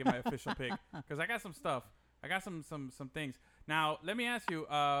before I get my official pick because I got some stuff. I got some things. Now, let me ask you,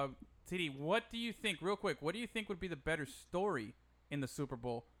 TD, what do you think, real quick? What do you think would be the better story in the Super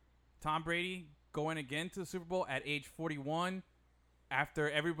Bowl? Tom Brady going again to the Super Bowl at age 41 after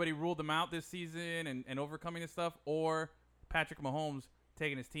everybody ruled him out this season and overcoming this stuff, or Patrick Mahomes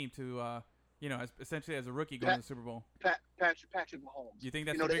taking his team to, essentially as a rookie going to the Super Bowl? Patrick Mahomes. You think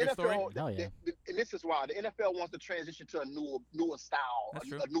that's the bigger NFL, story? And this is why the NFL wants to transition to a newer style,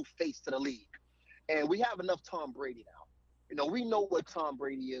 a new face to the league. And we have enough Tom Brady now. You know, we know what Tom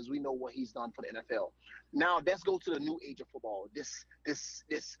Brady is. We know what he's done for the NFL. Now let's go to the new age of football. This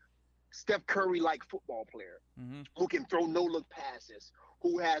Steph Curry-like football player who can throw no-look passes,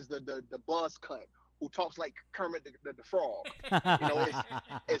 who has the buzz cut, who talks like Kermit the Frog. You know,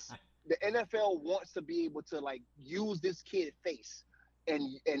 it's the NFL wants to be able to like use this kid face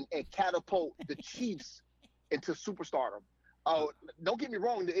and catapult the Chiefs into superstardom. Don't get me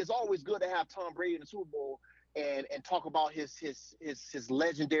wrong. It's always good to have Tom Brady in the Super Bowl and talk about his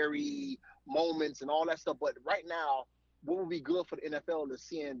legendary moments and all that stuff. But right now, what would be good for the NFL is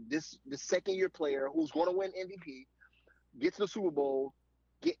seeing the second-year player who's going to win MVP get to the Super Bowl,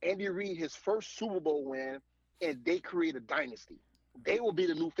 get Andy Reid his first Super Bowl win, and they create a dynasty. They will be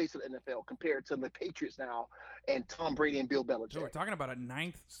the new face of the NFL compared to the Patriots now and Tom Brady and Bill Belichick. Dude, we're talking about a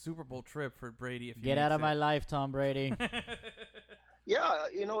 9th Super Bowl trip for Brady. If Get out of my life, Tom Brady. Yeah,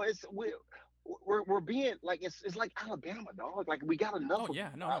 you know, we're being like it's like Alabama, dog. Like we got enough. Oh yeah,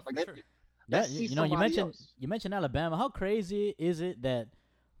 no, like, for sure. Yeah, you mentioned Alabama. How crazy is it that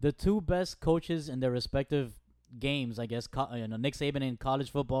the two best coaches in their respective games, I guess, Nick Saban in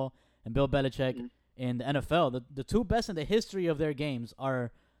college football and Bill Belichick in the NFL, the two best in the history of their games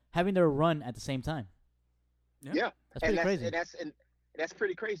are having their run at the same time. Yeah, that's pretty crazy. That's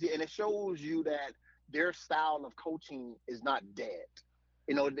pretty crazy, and it shows you that their style of coaching is not dead.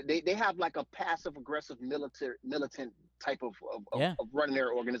 You know, they have like a passive aggressive militant type of running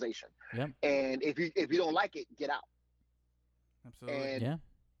their organization. Yeah. And if you don't like it, get out. Absolutely. And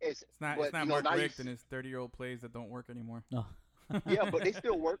it's not Mark Richt and his 30-year-old plays that don't work anymore. No. Yeah, but they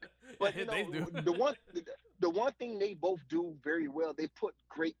still work. But you know, they do. the one thing they both do very well, they put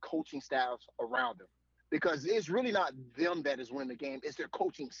great coaching staffs around them, because it's really not them that is winning the game; it's their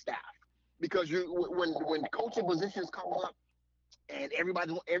coaching staff. Because when coaching positions come up, and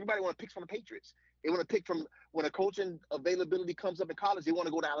everybody want to pick from the Patriots, they want to pick from when a coaching availability comes up in college, they want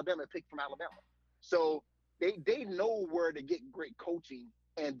to go to Alabama and pick from Alabama. So they know where to get great coaching,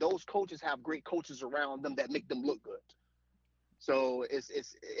 and those coaches have great coaches around them that make them look good. So it's a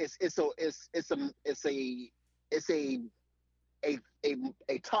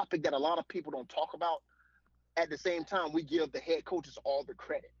topic that a lot of people don't talk about. At the same time, we give the head coaches all the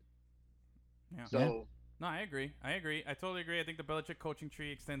credit. Yeah. So no, I agree. I totally agree. I think the Belichick coaching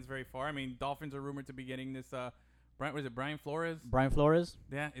tree extends very far. I mean, Dolphins are rumored to be getting this. Brian Flores? Brian Flores.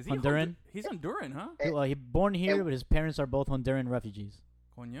 Yeah, is he Honduran? He's Honduran, huh? Well, he born here, but his parents are both Honduran refugees.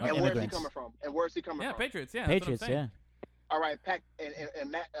 And where's he coming from? Yeah, Patriots. Yeah, Patriots. Yeah. All right, Pat and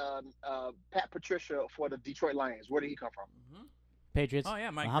Pat Patricia for the Detroit Lions. Where did he come from? Mm-hmm. Patriots. Oh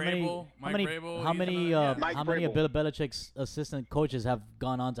yeah, Mike How Vrabel. many Bill Belichick's assistant coaches have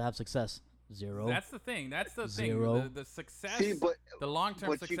gone on to have success? Zero. That's the thing. Zero. The success, the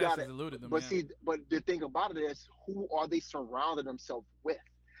long-term success has eluded them. But the thing about it is, who are they surrounding themselves with?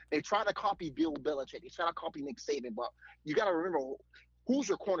 They try to copy Bill Belichick. They try to copy Nick Saban, but you got to remember, who's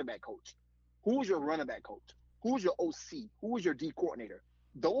your cornerback coach? Who's your running back coach? Who's your OC? Who's your D coordinator?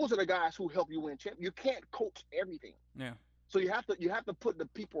 Those are the guys who help you win championships. You can't coach everything. Yeah. So you have to put the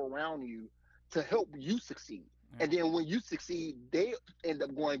people around you to help you succeed. Yeah. And then when you succeed, they end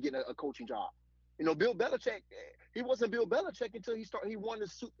up going and getting a coaching job. You know, Bill Belichick, he wasn't Bill Belichick until he won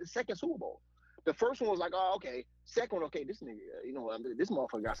his second Super Bowl. The first one was like, oh, okay. Second one, okay, this nigga, this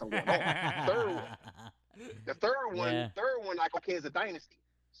motherfucker got something going on. Third one, like, okay, it's a dynasty.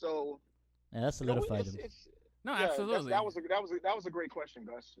 So yeah, that's solidified him. No, absolutely. That was a great question,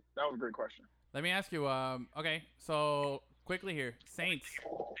 Gus. That was a great question. Let me ask you. Okay, so quickly here, Saints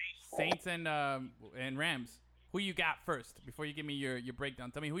and Rams. Who you got first before you give me your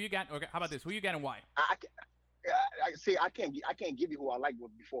breakdown? Tell me who you got. Or how about this? Who you got and why? I can't give you who I like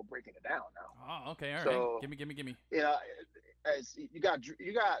before breaking it down now. Oh, okay, all right. Give me. Yeah, you got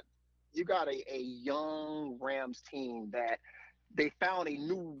a young Rams team that they found a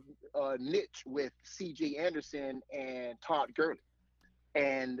new niche with C.J. Anderson and Todd Gurley,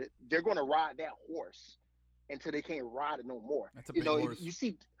 and they're going to ride that horse until they can't ride it no more. That's a big horse. You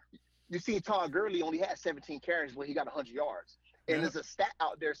see Todd Gurley only had 17 carries, but he got 100 yards. And Yeah. there's a stat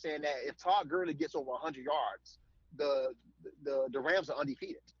out there saying that if Todd Gurley gets over 100 yards, the Rams are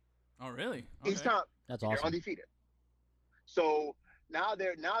undefeated. Oh, really? Each Okay. time That's they're awesome. undefeated. So now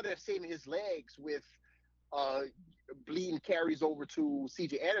they're saving his legs with bleeding carries over to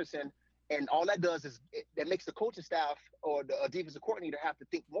C.J. Anderson, and all that does is that makes the coaching staff or the defensive coordinator have to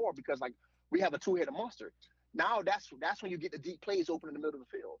think more because like we have a two-headed monster. Now that's when you get the deep plays open in the middle of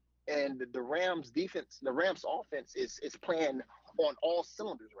the field, and the Rams offense is playing on all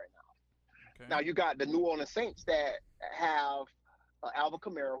cylinders right now. Okay. Now you got the New Orleans Saints that have Alvin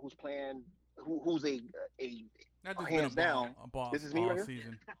Kamara who's playing, who's a That just hands been down. a boss This is me all right here?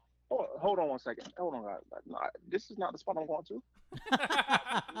 season. Hold on one second. Hold on, guys. No, this is not the spot I'm going to.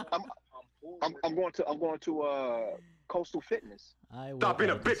 I'm going to Coastal Fitness. I will Stop being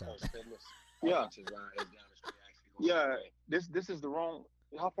a edit this bitch. out. Yeah. Yeah. This is the wrong.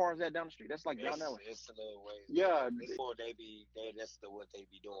 How far is that down the street? That's like down that way. It's a little ways. Yeah. Before that's what they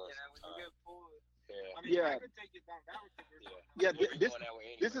be doing. Yeah. Yeah. This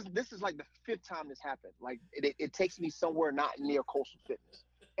This this is like the 5th time this happened. Like it takes me somewhere not near Coastal Fitness,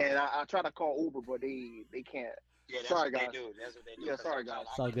 and I try to call Uber, but they can't. Yeah, that's Sorry, what guys. they do. That's what they do. Yeah, sorry, guys.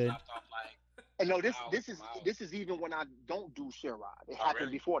 It's all good. And no, Miles. this is even when I don't do share ride. It Oh, happened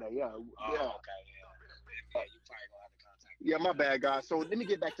really? before that. Yeah. Oh, Yeah. okay, yeah. Yeah, you probably gonna have to contact me. Yeah, my bad, guys. So let me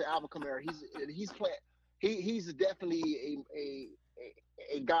get back to Alvin Kamara. He's playing. He's definitely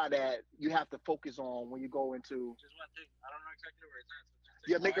a guy that you have to focus on when you go into. Just one thing. I don't know exactly where it's at.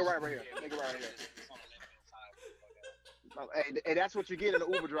 Yeah, make it right here. Make it right here. And that's what you get in the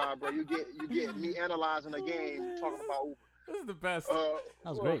Uber drive, bro. You get me analyzing a game, talking about Uber. This is the best. That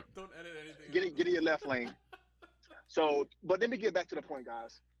was great. Don't edit anything. Get in your left lane. So, but let me get back to the point,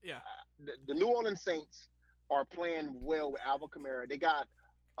 guys. Yeah. The New Orleans Saints are playing well with Alvin Kamara. They got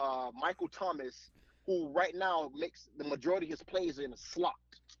Michael Thomas, who right now makes the majority of his plays in a slot,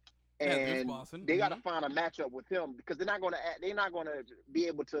 Yeah, Deuce and Boston. they got to find a matchup with him because they're not going to be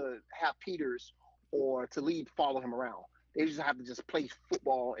able to have Peters or Talib follow him around. They just have to just play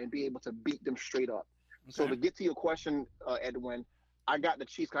football and be able to beat them straight up. So to get to your question, Edwin, I got the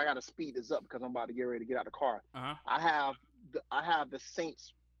Chiefs. I got to speed this up because I'm about to get ready to get out of the car. Uh-huh. I have the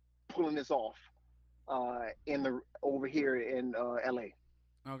Saints pulling this off over here in LA.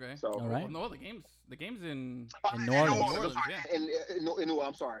 Okay. So All right. Well, no, the game's in In New Orleans. New Orleans, yeah.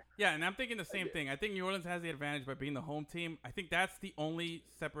 I'm sorry. Yeah, and I'm thinking the same thing. I think New Orleans has the advantage by being the home team. I think that's the only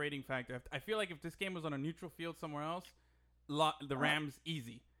separating factor. I feel like if this game was on a neutral field somewhere else, the Rams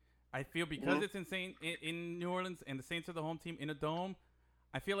easy. I feel because it's in New Orleans and the Saints are the home team in a dome,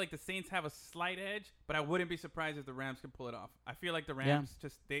 I feel like the Saints have a slight edge, but I wouldn't be surprised if the Rams can pull it off. I feel like the Rams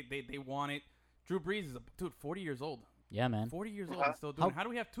just they want it. Drew Brees is 40 years old. Yeah, man. 40 years old and still doing it. How do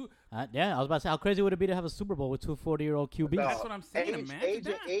we have two? Yeah, I was about to say, how crazy would it be to have a Super Bowl with two 40-year-old QBs? That's what I'm saying, age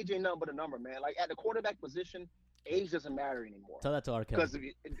man. ain't nothing but a number, man. Like at the quarterback position, age doesn't matter anymore. Tell that to R.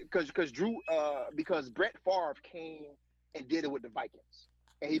 Kelly. Because Brett Favre came and did it with the Vikings,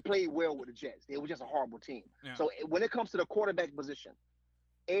 and he played well with the Jets. It was just a horrible team. Yeah. So when it comes to the quarterback position,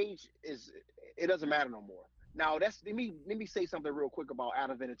 age it doesn't matter no more. Now let me say something real quick about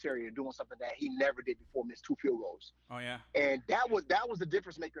Adam Vinatieri doing something that he never did before, missed 2 field goals. Oh yeah. And that was the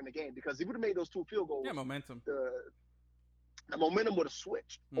difference maker in the game because he would have made those 2 field goals. Yeah, momentum. The momentum would have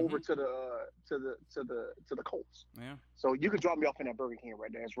switched over to the Colts. Yeah. So you could drop me off in that Burger King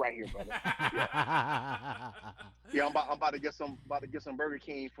right there. It's right here, brother. Yeah, I'm about to get some Burger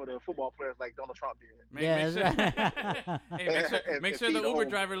King for the football players like Donald Trump did. Hey, make sure feed the the Uber whole-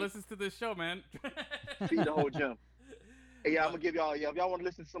 driver listens to this show, man. Feed the whole gym. Hey, yeah, I'm gonna give y'all. Yeah, if y'all want to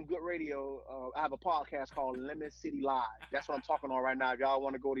listen to some good radio, I have a podcast called Lemon City Live. That's what I'm talking on right now. If y'all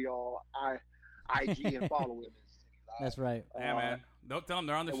want to go to y'all IG and follow it. That's right. Yeah, man. Don't tell them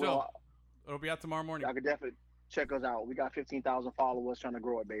they're on the and show. It'll be out tomorrow morning. Y'all can definitely check us out. We got 15,000 followers trying to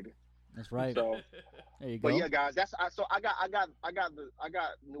grow it, baby. That's right. So, there you go. but yeah, guys, I got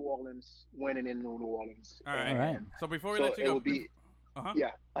New Orleans winning in New Orleans. All right. And- All right. So before we So let you it go, would be uh-huh.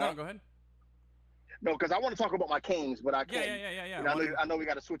 yeah. No, go ahead. No, because I want to talk about my Canes, but I can't. Yeah. You know, I know we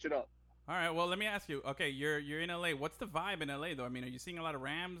got to switch it up. All right. Well, let me ask you. Okay, you're in LA. What's the vibe in LA though? I mean, are you seeing a lot of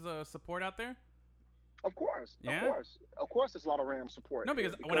Rams support out there? Of course. Yeah? Of course. There's a lot of Rams support. No,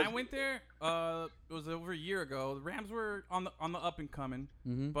 because when I went there, it was over a year ago. The Rams were on the up and coming,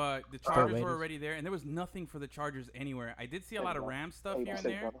 Mhm. but the Still Chargers Raiders. were already there, and there was nothing for the Chargers anywhere. I did see a lot of Rams stuff here and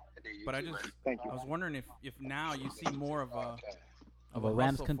Thank you, there, brother. but I just Thank you. I was wondering if now you see more of a Of a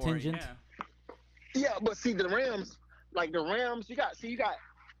Rams hustle for it. contingent? Yeah. Yeah, but see the Rams, you got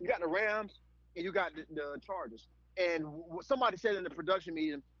the Rams and you got the Chargers. And somebody said in the production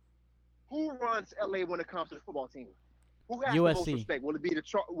meeting, who runs LA when it comes to the football team? Who has the most USC. respect? Will it be the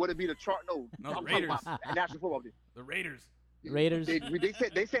chart? Would it be the chart? No, No, the I'm talking Raiders. about the National Football League. The Raiders. Raiders. They said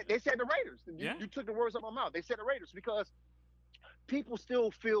the Raiders. Yeah. You took the words out of my mouth. They said the Raiders because people still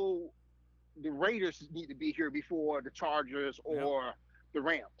feel the Raiders need to be here before the Chargers or the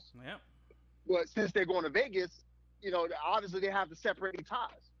Rams. Yep. But since they're going to Vegas, you know, obviously they have to separate the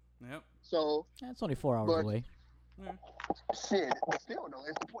ties. Yep. So That's only 4 hours But- away. shit, but still though,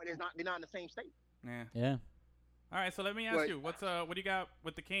 it's the point. They're not in the same state. Yeah. Yeah. All right, so let me ask But- you, what do you got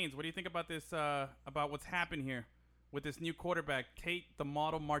with the Canes? What do you think about this? About what's happened here with this new quarterback, Tate the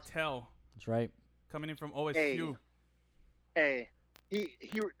Model Martell, That's right. coming in from OSU? Hey,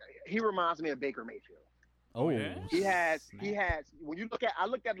 he reminds me of Baker Mayfield. Oh. yeah? He has when you look at I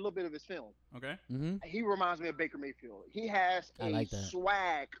looked at a little bit of his film. Okay. Mm-hmm. He reminds me of Baker Mayfield. He has I a like that.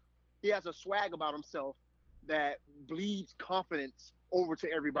 swag. He has a swag about himself that bleeds confidence over to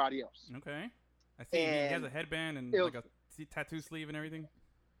everybody else. Okay. I see he has And a headband and it'll- like a tattoo sleeve and everything.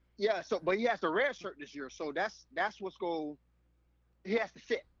 Yeah, but he has the red shirt this year, so that's what's going. He has to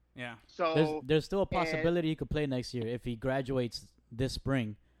sit. Yeah. So There's still a possibility he could play next year if he graduates this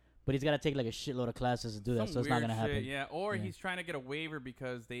spring, but he's got to take like a shitload of classes to do that, Some so it's not weird gonna happen. shit, yeah, or Yeah. he's trying to get a waiver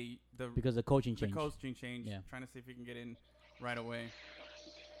because Because the coaching the change. coaching change. Yeah. Trying to see if he can get in right away.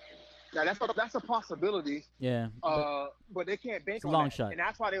 now that's a possibility. Yeah. But they can't bank It's a on long that. shot. And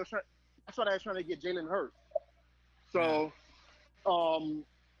that's why they were trying to get Jalen Hurts. So,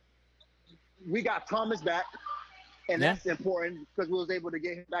 we got Thomas back, and Yeah. that's important because we was able to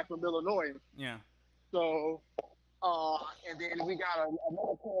get him back from Illinois. Yeah. So, and then we got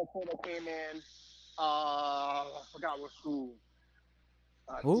another player that came in. I forgot what school.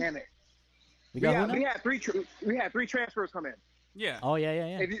 Who? Damn it. we got who now? we had three transfers come in. Yeah. Oh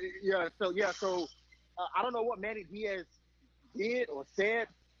yeah. So I don't know what Manny Diaz did or said,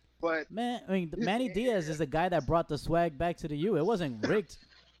 but Man, I mean, Manny Diaz is the guy that brought the swag back to the U. It wasn't rigged.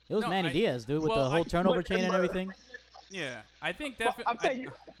 It was No, Manny Diaz, dude, with well, the whole turnover but- chain and everything. Yeah. I think Well, I'm telling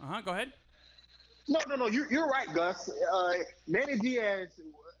definitely. you- Go ahead. no, you're right, Gus. Manny Diaz,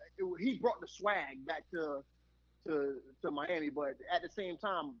 he brought the swag back to Miami, but at the same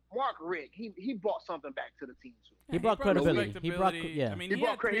time, Mark Richt, he brought something back to the team too. He brought credibility. respectability. I mean, He had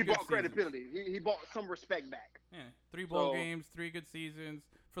brought three good credibility. seasons. He brought some respect back. Yeah, 3 bowl So- games, 3 good seasons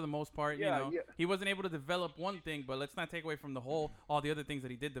for the most part. Yeah, you know, yeah. he wasn't able to develop one thing, but let's not take away from all the other things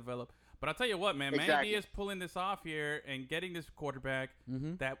that he did develop. But I'll tell you what, man, Manny Exactly. Diaz pulling this off here and getting this quarterback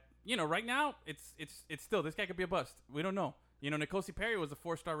Mm-hmm. that right now it's still this guy could be a bust. We don't know. N'Kosi Perry was a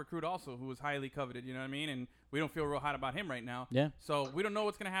 4-star recruit also who was highly coveted. You know what I mean? And we don't feel real hot about him right now. Yeah. So we don't know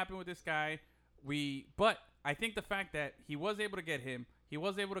what's gonna happen with this guy. But I think the fact that he was able to get him, he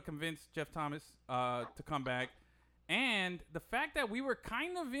was able to convince Jeff Thomas to come back, and the fact that we were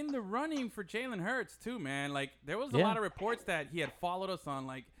kind of in the running for Jalen Hurts too, man. Like there was a Yeah. lot of reports that he had followed us on,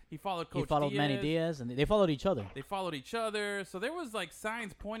 like he followed Coach He followed Diaz. Manny Diaz, and they followed each other. They followed each other, so there was like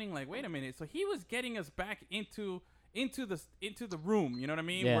signs pointing, like, wait a minute. So he was getting us back into the room. You know what I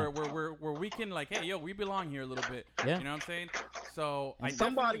mean? Yeah. Where we can like, hey, yo, we belong here a little bit. Yeah. You know what I'm saying? So I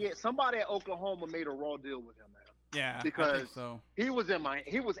Somebody definitely- at Oklahoma made a raw deal with him, man. yeah, I because think so. he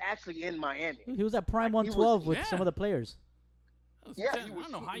was actually in Miami. He was at Prime Like, he was- 112 with yeah. some of the players. Yeah, I he was-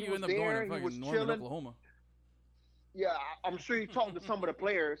 don't know how he you was end up there, going to he fucking was Norman, chilling. Oklahoma. Yeah, I'm sure he talked to some of the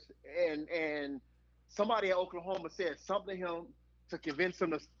players, and somebody at Oklahoma said something to him to convince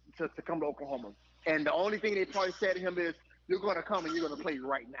him to come to Oklahoma. And the only thing they probably said to him is, "You're going to come and you're going to play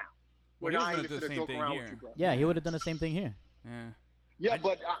right now." Well, We're he was not gonna even do the finna same joke thing around here. with you, bro. Yeah, he would have done the same thing here. Yeah. Yeah,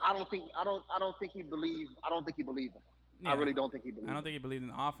 but I don't think he believed him. I Yeah. really don't think he believed I don't him. think he believed in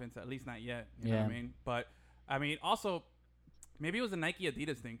the offense, at least not yet. You know Yeah. what I mean? But I mean, also, maybe it was a Nike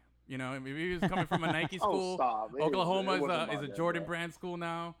Adidas thing. You know, maybe he was coming from a Nike school. stop. It Oklahoma wasn't about is a that, Jordan bro. brand school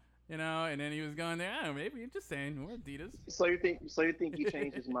now. You know, and then he was going there. I don't know, maybe just saying we're Adidas. So you think he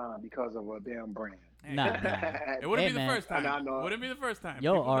changed his mind because of a damn brand? Hey, Nah, It wouldn't Hey, be the man. first time. I know. Wouldn't be the first time.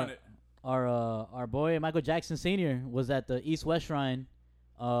 Yo, People done it. our boy Michael Jackson Sr. was at the East West Shrine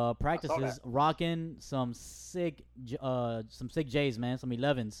practices, rocking some sick J's, man, some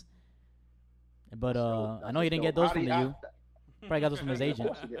 11s. But I know he didn't get those from the U. Probably got those from his agent.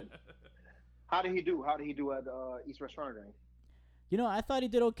 Of course he did. How did he do? How did he do at East West Shrine game? You know, I thought he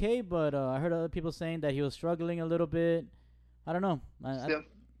did okay, but I heard other people saying that he was struggling a little bit. I don't know. Stiff?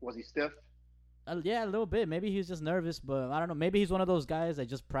 Was he stiff? Yeah, a little bit. Maybe he's just nervous, but I don't know. Maybe he's one of those guys that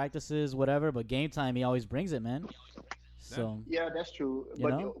just practices whatever, but game time he always brings it, man. So Yeah, that's true. You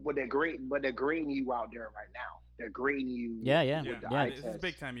But know? they're grading you out there right now. They're grading you. yeah. with the Yeah. eye This is test.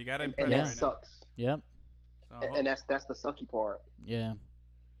 big time. You got to And impress that right now. sucks. Yep. So, And that's the sucky part. Yeah.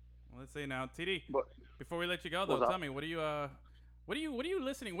 let's say now, TD. But Before we let you go, though, What's up? tell me, what are you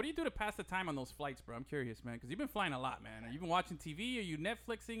listening? What do you do to pass the time on those flights, bro? I'm curious, man, because you've been flying a lot, man. Are you been watching TV? Are you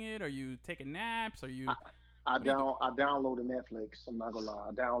Netflixing it? Are you taking naps? Are you? I downloaded Netflix. I'm not gonna lie.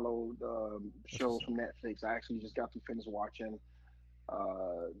 I download shows from Netflix. I actually just got to finish watching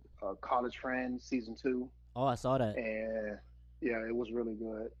College Friends season 2. Oh, I saw that. And yeah, it was really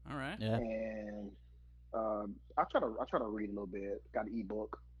good. All right. Yeah. And I try to read a little bit. Got an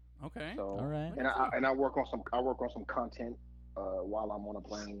ebook. Okay. So, All right. And I work on some content while I'm on a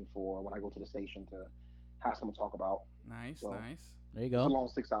plane for when I go to the station to have someone to talk about. Nice, So, nice. There you It's a go. long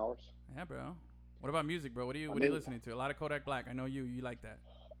 6 hours. Yeah, bro. What about music, bro? What are you listening to? A lot of Kodak Black. I know you like that.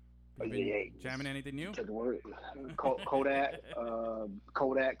 You been Yeah, jamming anything new? Said the word. Kodak, Kodak. Oh,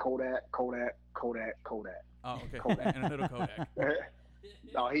 okay. Kodak. And a little Kodak.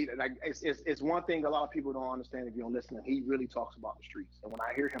 No, it's one thing a lot of people don't understand if you don't listen. He really talks about the streets, and when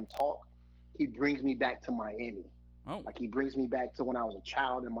I hear him talk, he brings me back to Miami. Oh. Like he brings me back to when I was a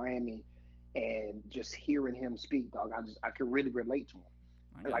child in Miami, and just hearing him speak, dog, I can really relate to him.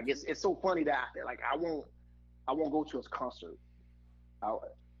 Like it's so funny that I won't go to his concert,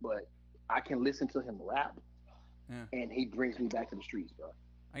 but I can listen to him rap, and he brings me back to the streets, bro.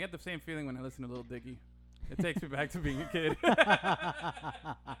 I get the same feeling when I listen to Lil Dicky. It takes me back to being a kid.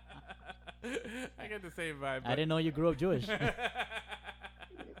 I get the same vibe. I didn't know you grew up Jewish. Yeah,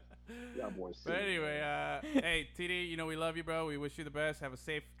 boys. But anyway, hey, TD, we love you, bro. We wish you the best. Have a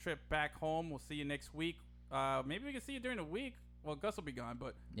safe trip back home. We'll see you next week. Maybe we can see you during the week. Well, Gus will be gone,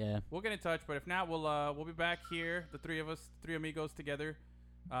 but yeah, we'll get in touch. But if not, we'll be back here, the three of us, three amigos together,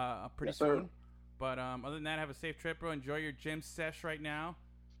 pretty soon. But other than that, have a safe trip, bro. Enjoy your gym sesh right now.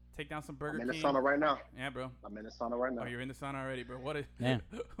 Take down some Burger King. I'm in the sauna right now. Yeah, bro. I'm in the sauna right now. Oh, you're in the sauna already, bro. What is? Yeah.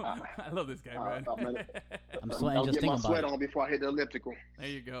 I love this guy, man. I'm sweating just thinking about it. I'll get my sweat on before I hit the elliptical. There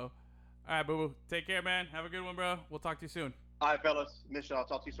you go. All right, boo-boo. Take care, man. Have a good one, bro. We'll talk to you soon. All right, fellas. Miss y'all.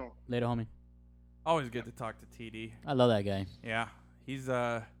 Talk to you soon. Later, homie. Always good to talk to TD. I love that guy. Yeah, he's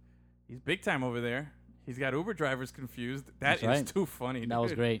big time over there. He's got Uber drivers confused. That's That right. is too funny. That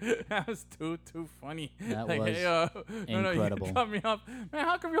was great. That was too funny. That like, was hey, incredible. You cut me off, man.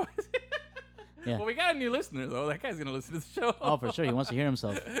 How come you always? Yeah. Well, we got a new listener though. That guy's gonna listen to the show. Oh, for sure. He wants to hear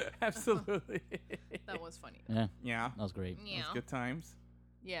himself. Absolutely. That was funny. Yeah. Yeah. That was great. That was good times.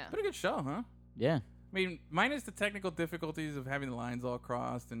 Yeah. Pretty good show, huh? Yeah. I mean, minus the technical difficulties of having the lines all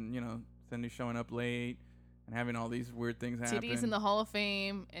crossed and Cindy showing up late and having all these weird things happen. TD's in the Hall of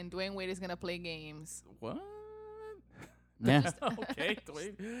Fame, and Dwayne Wade is gonna play games. What? Yeah. Okay,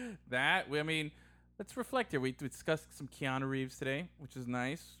 Dwayne. Let's reflect here. We discussed some Keanu Reeves today, which is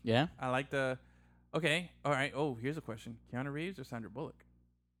nice. Yeah. I like the. Okay, all right. Oh, here's a question: Keanu Reeves or Sandra Bullock?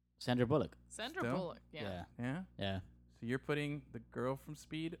 Sandra Bullock. Sandra Still? Bullock. Yeah. Yeah. Yeah. So you're putting the girl from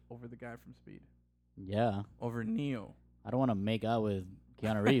Speed over the guy from Speed? Yeah. Over Neo. I don't want to make out with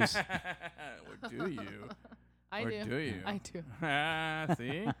Keanu Reeves. Or do you? I or do. you? I do.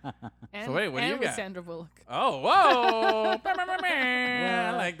 See? And, So wait, what do you with got? Sandra Bullock. Oh, whoa!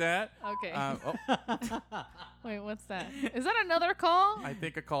 I like that. Okay. Oh, Wait, what's that? Is that another call? I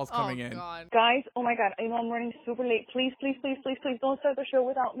think a call's coming in. God. Guys, oh my God, I know I'm running super late. Please, please, please, please, please don't start the show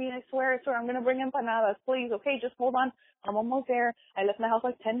without me. I swear, I'm going to bring empanadas. Please, okay? Just hold on. I'm almost there. I left my house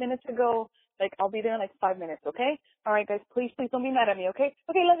like 10 minutes ago. I'll be there in 5 minutes, okay? All right, guys, please don't be mad at me, okay?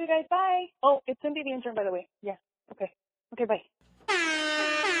 Okay, love you guys. Bye. Oh, it's Cindy the intern, by the way. Yeah, okay. Okay, bye.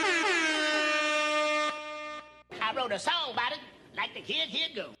 I wrote a song about it, like the kid, here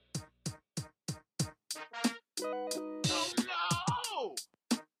goes. Oh no!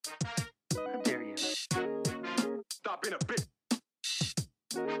 How dare you? Stop being a bitch.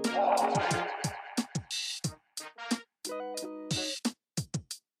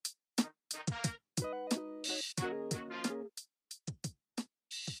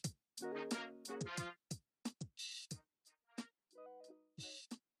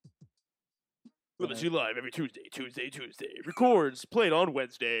 Coming to you live every Tuesday. Records played on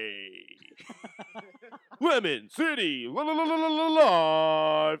Wednesday. Lemon City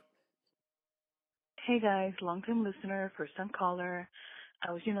live. Hey guys, long-time listener, first-time caller.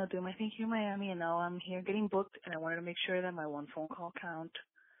 I was, doing my thing here in Miami, and now I'm here getting booked, and I wanted to make sure that my one phone call count.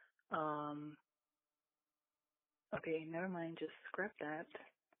 Okay, never mind, just scrap that.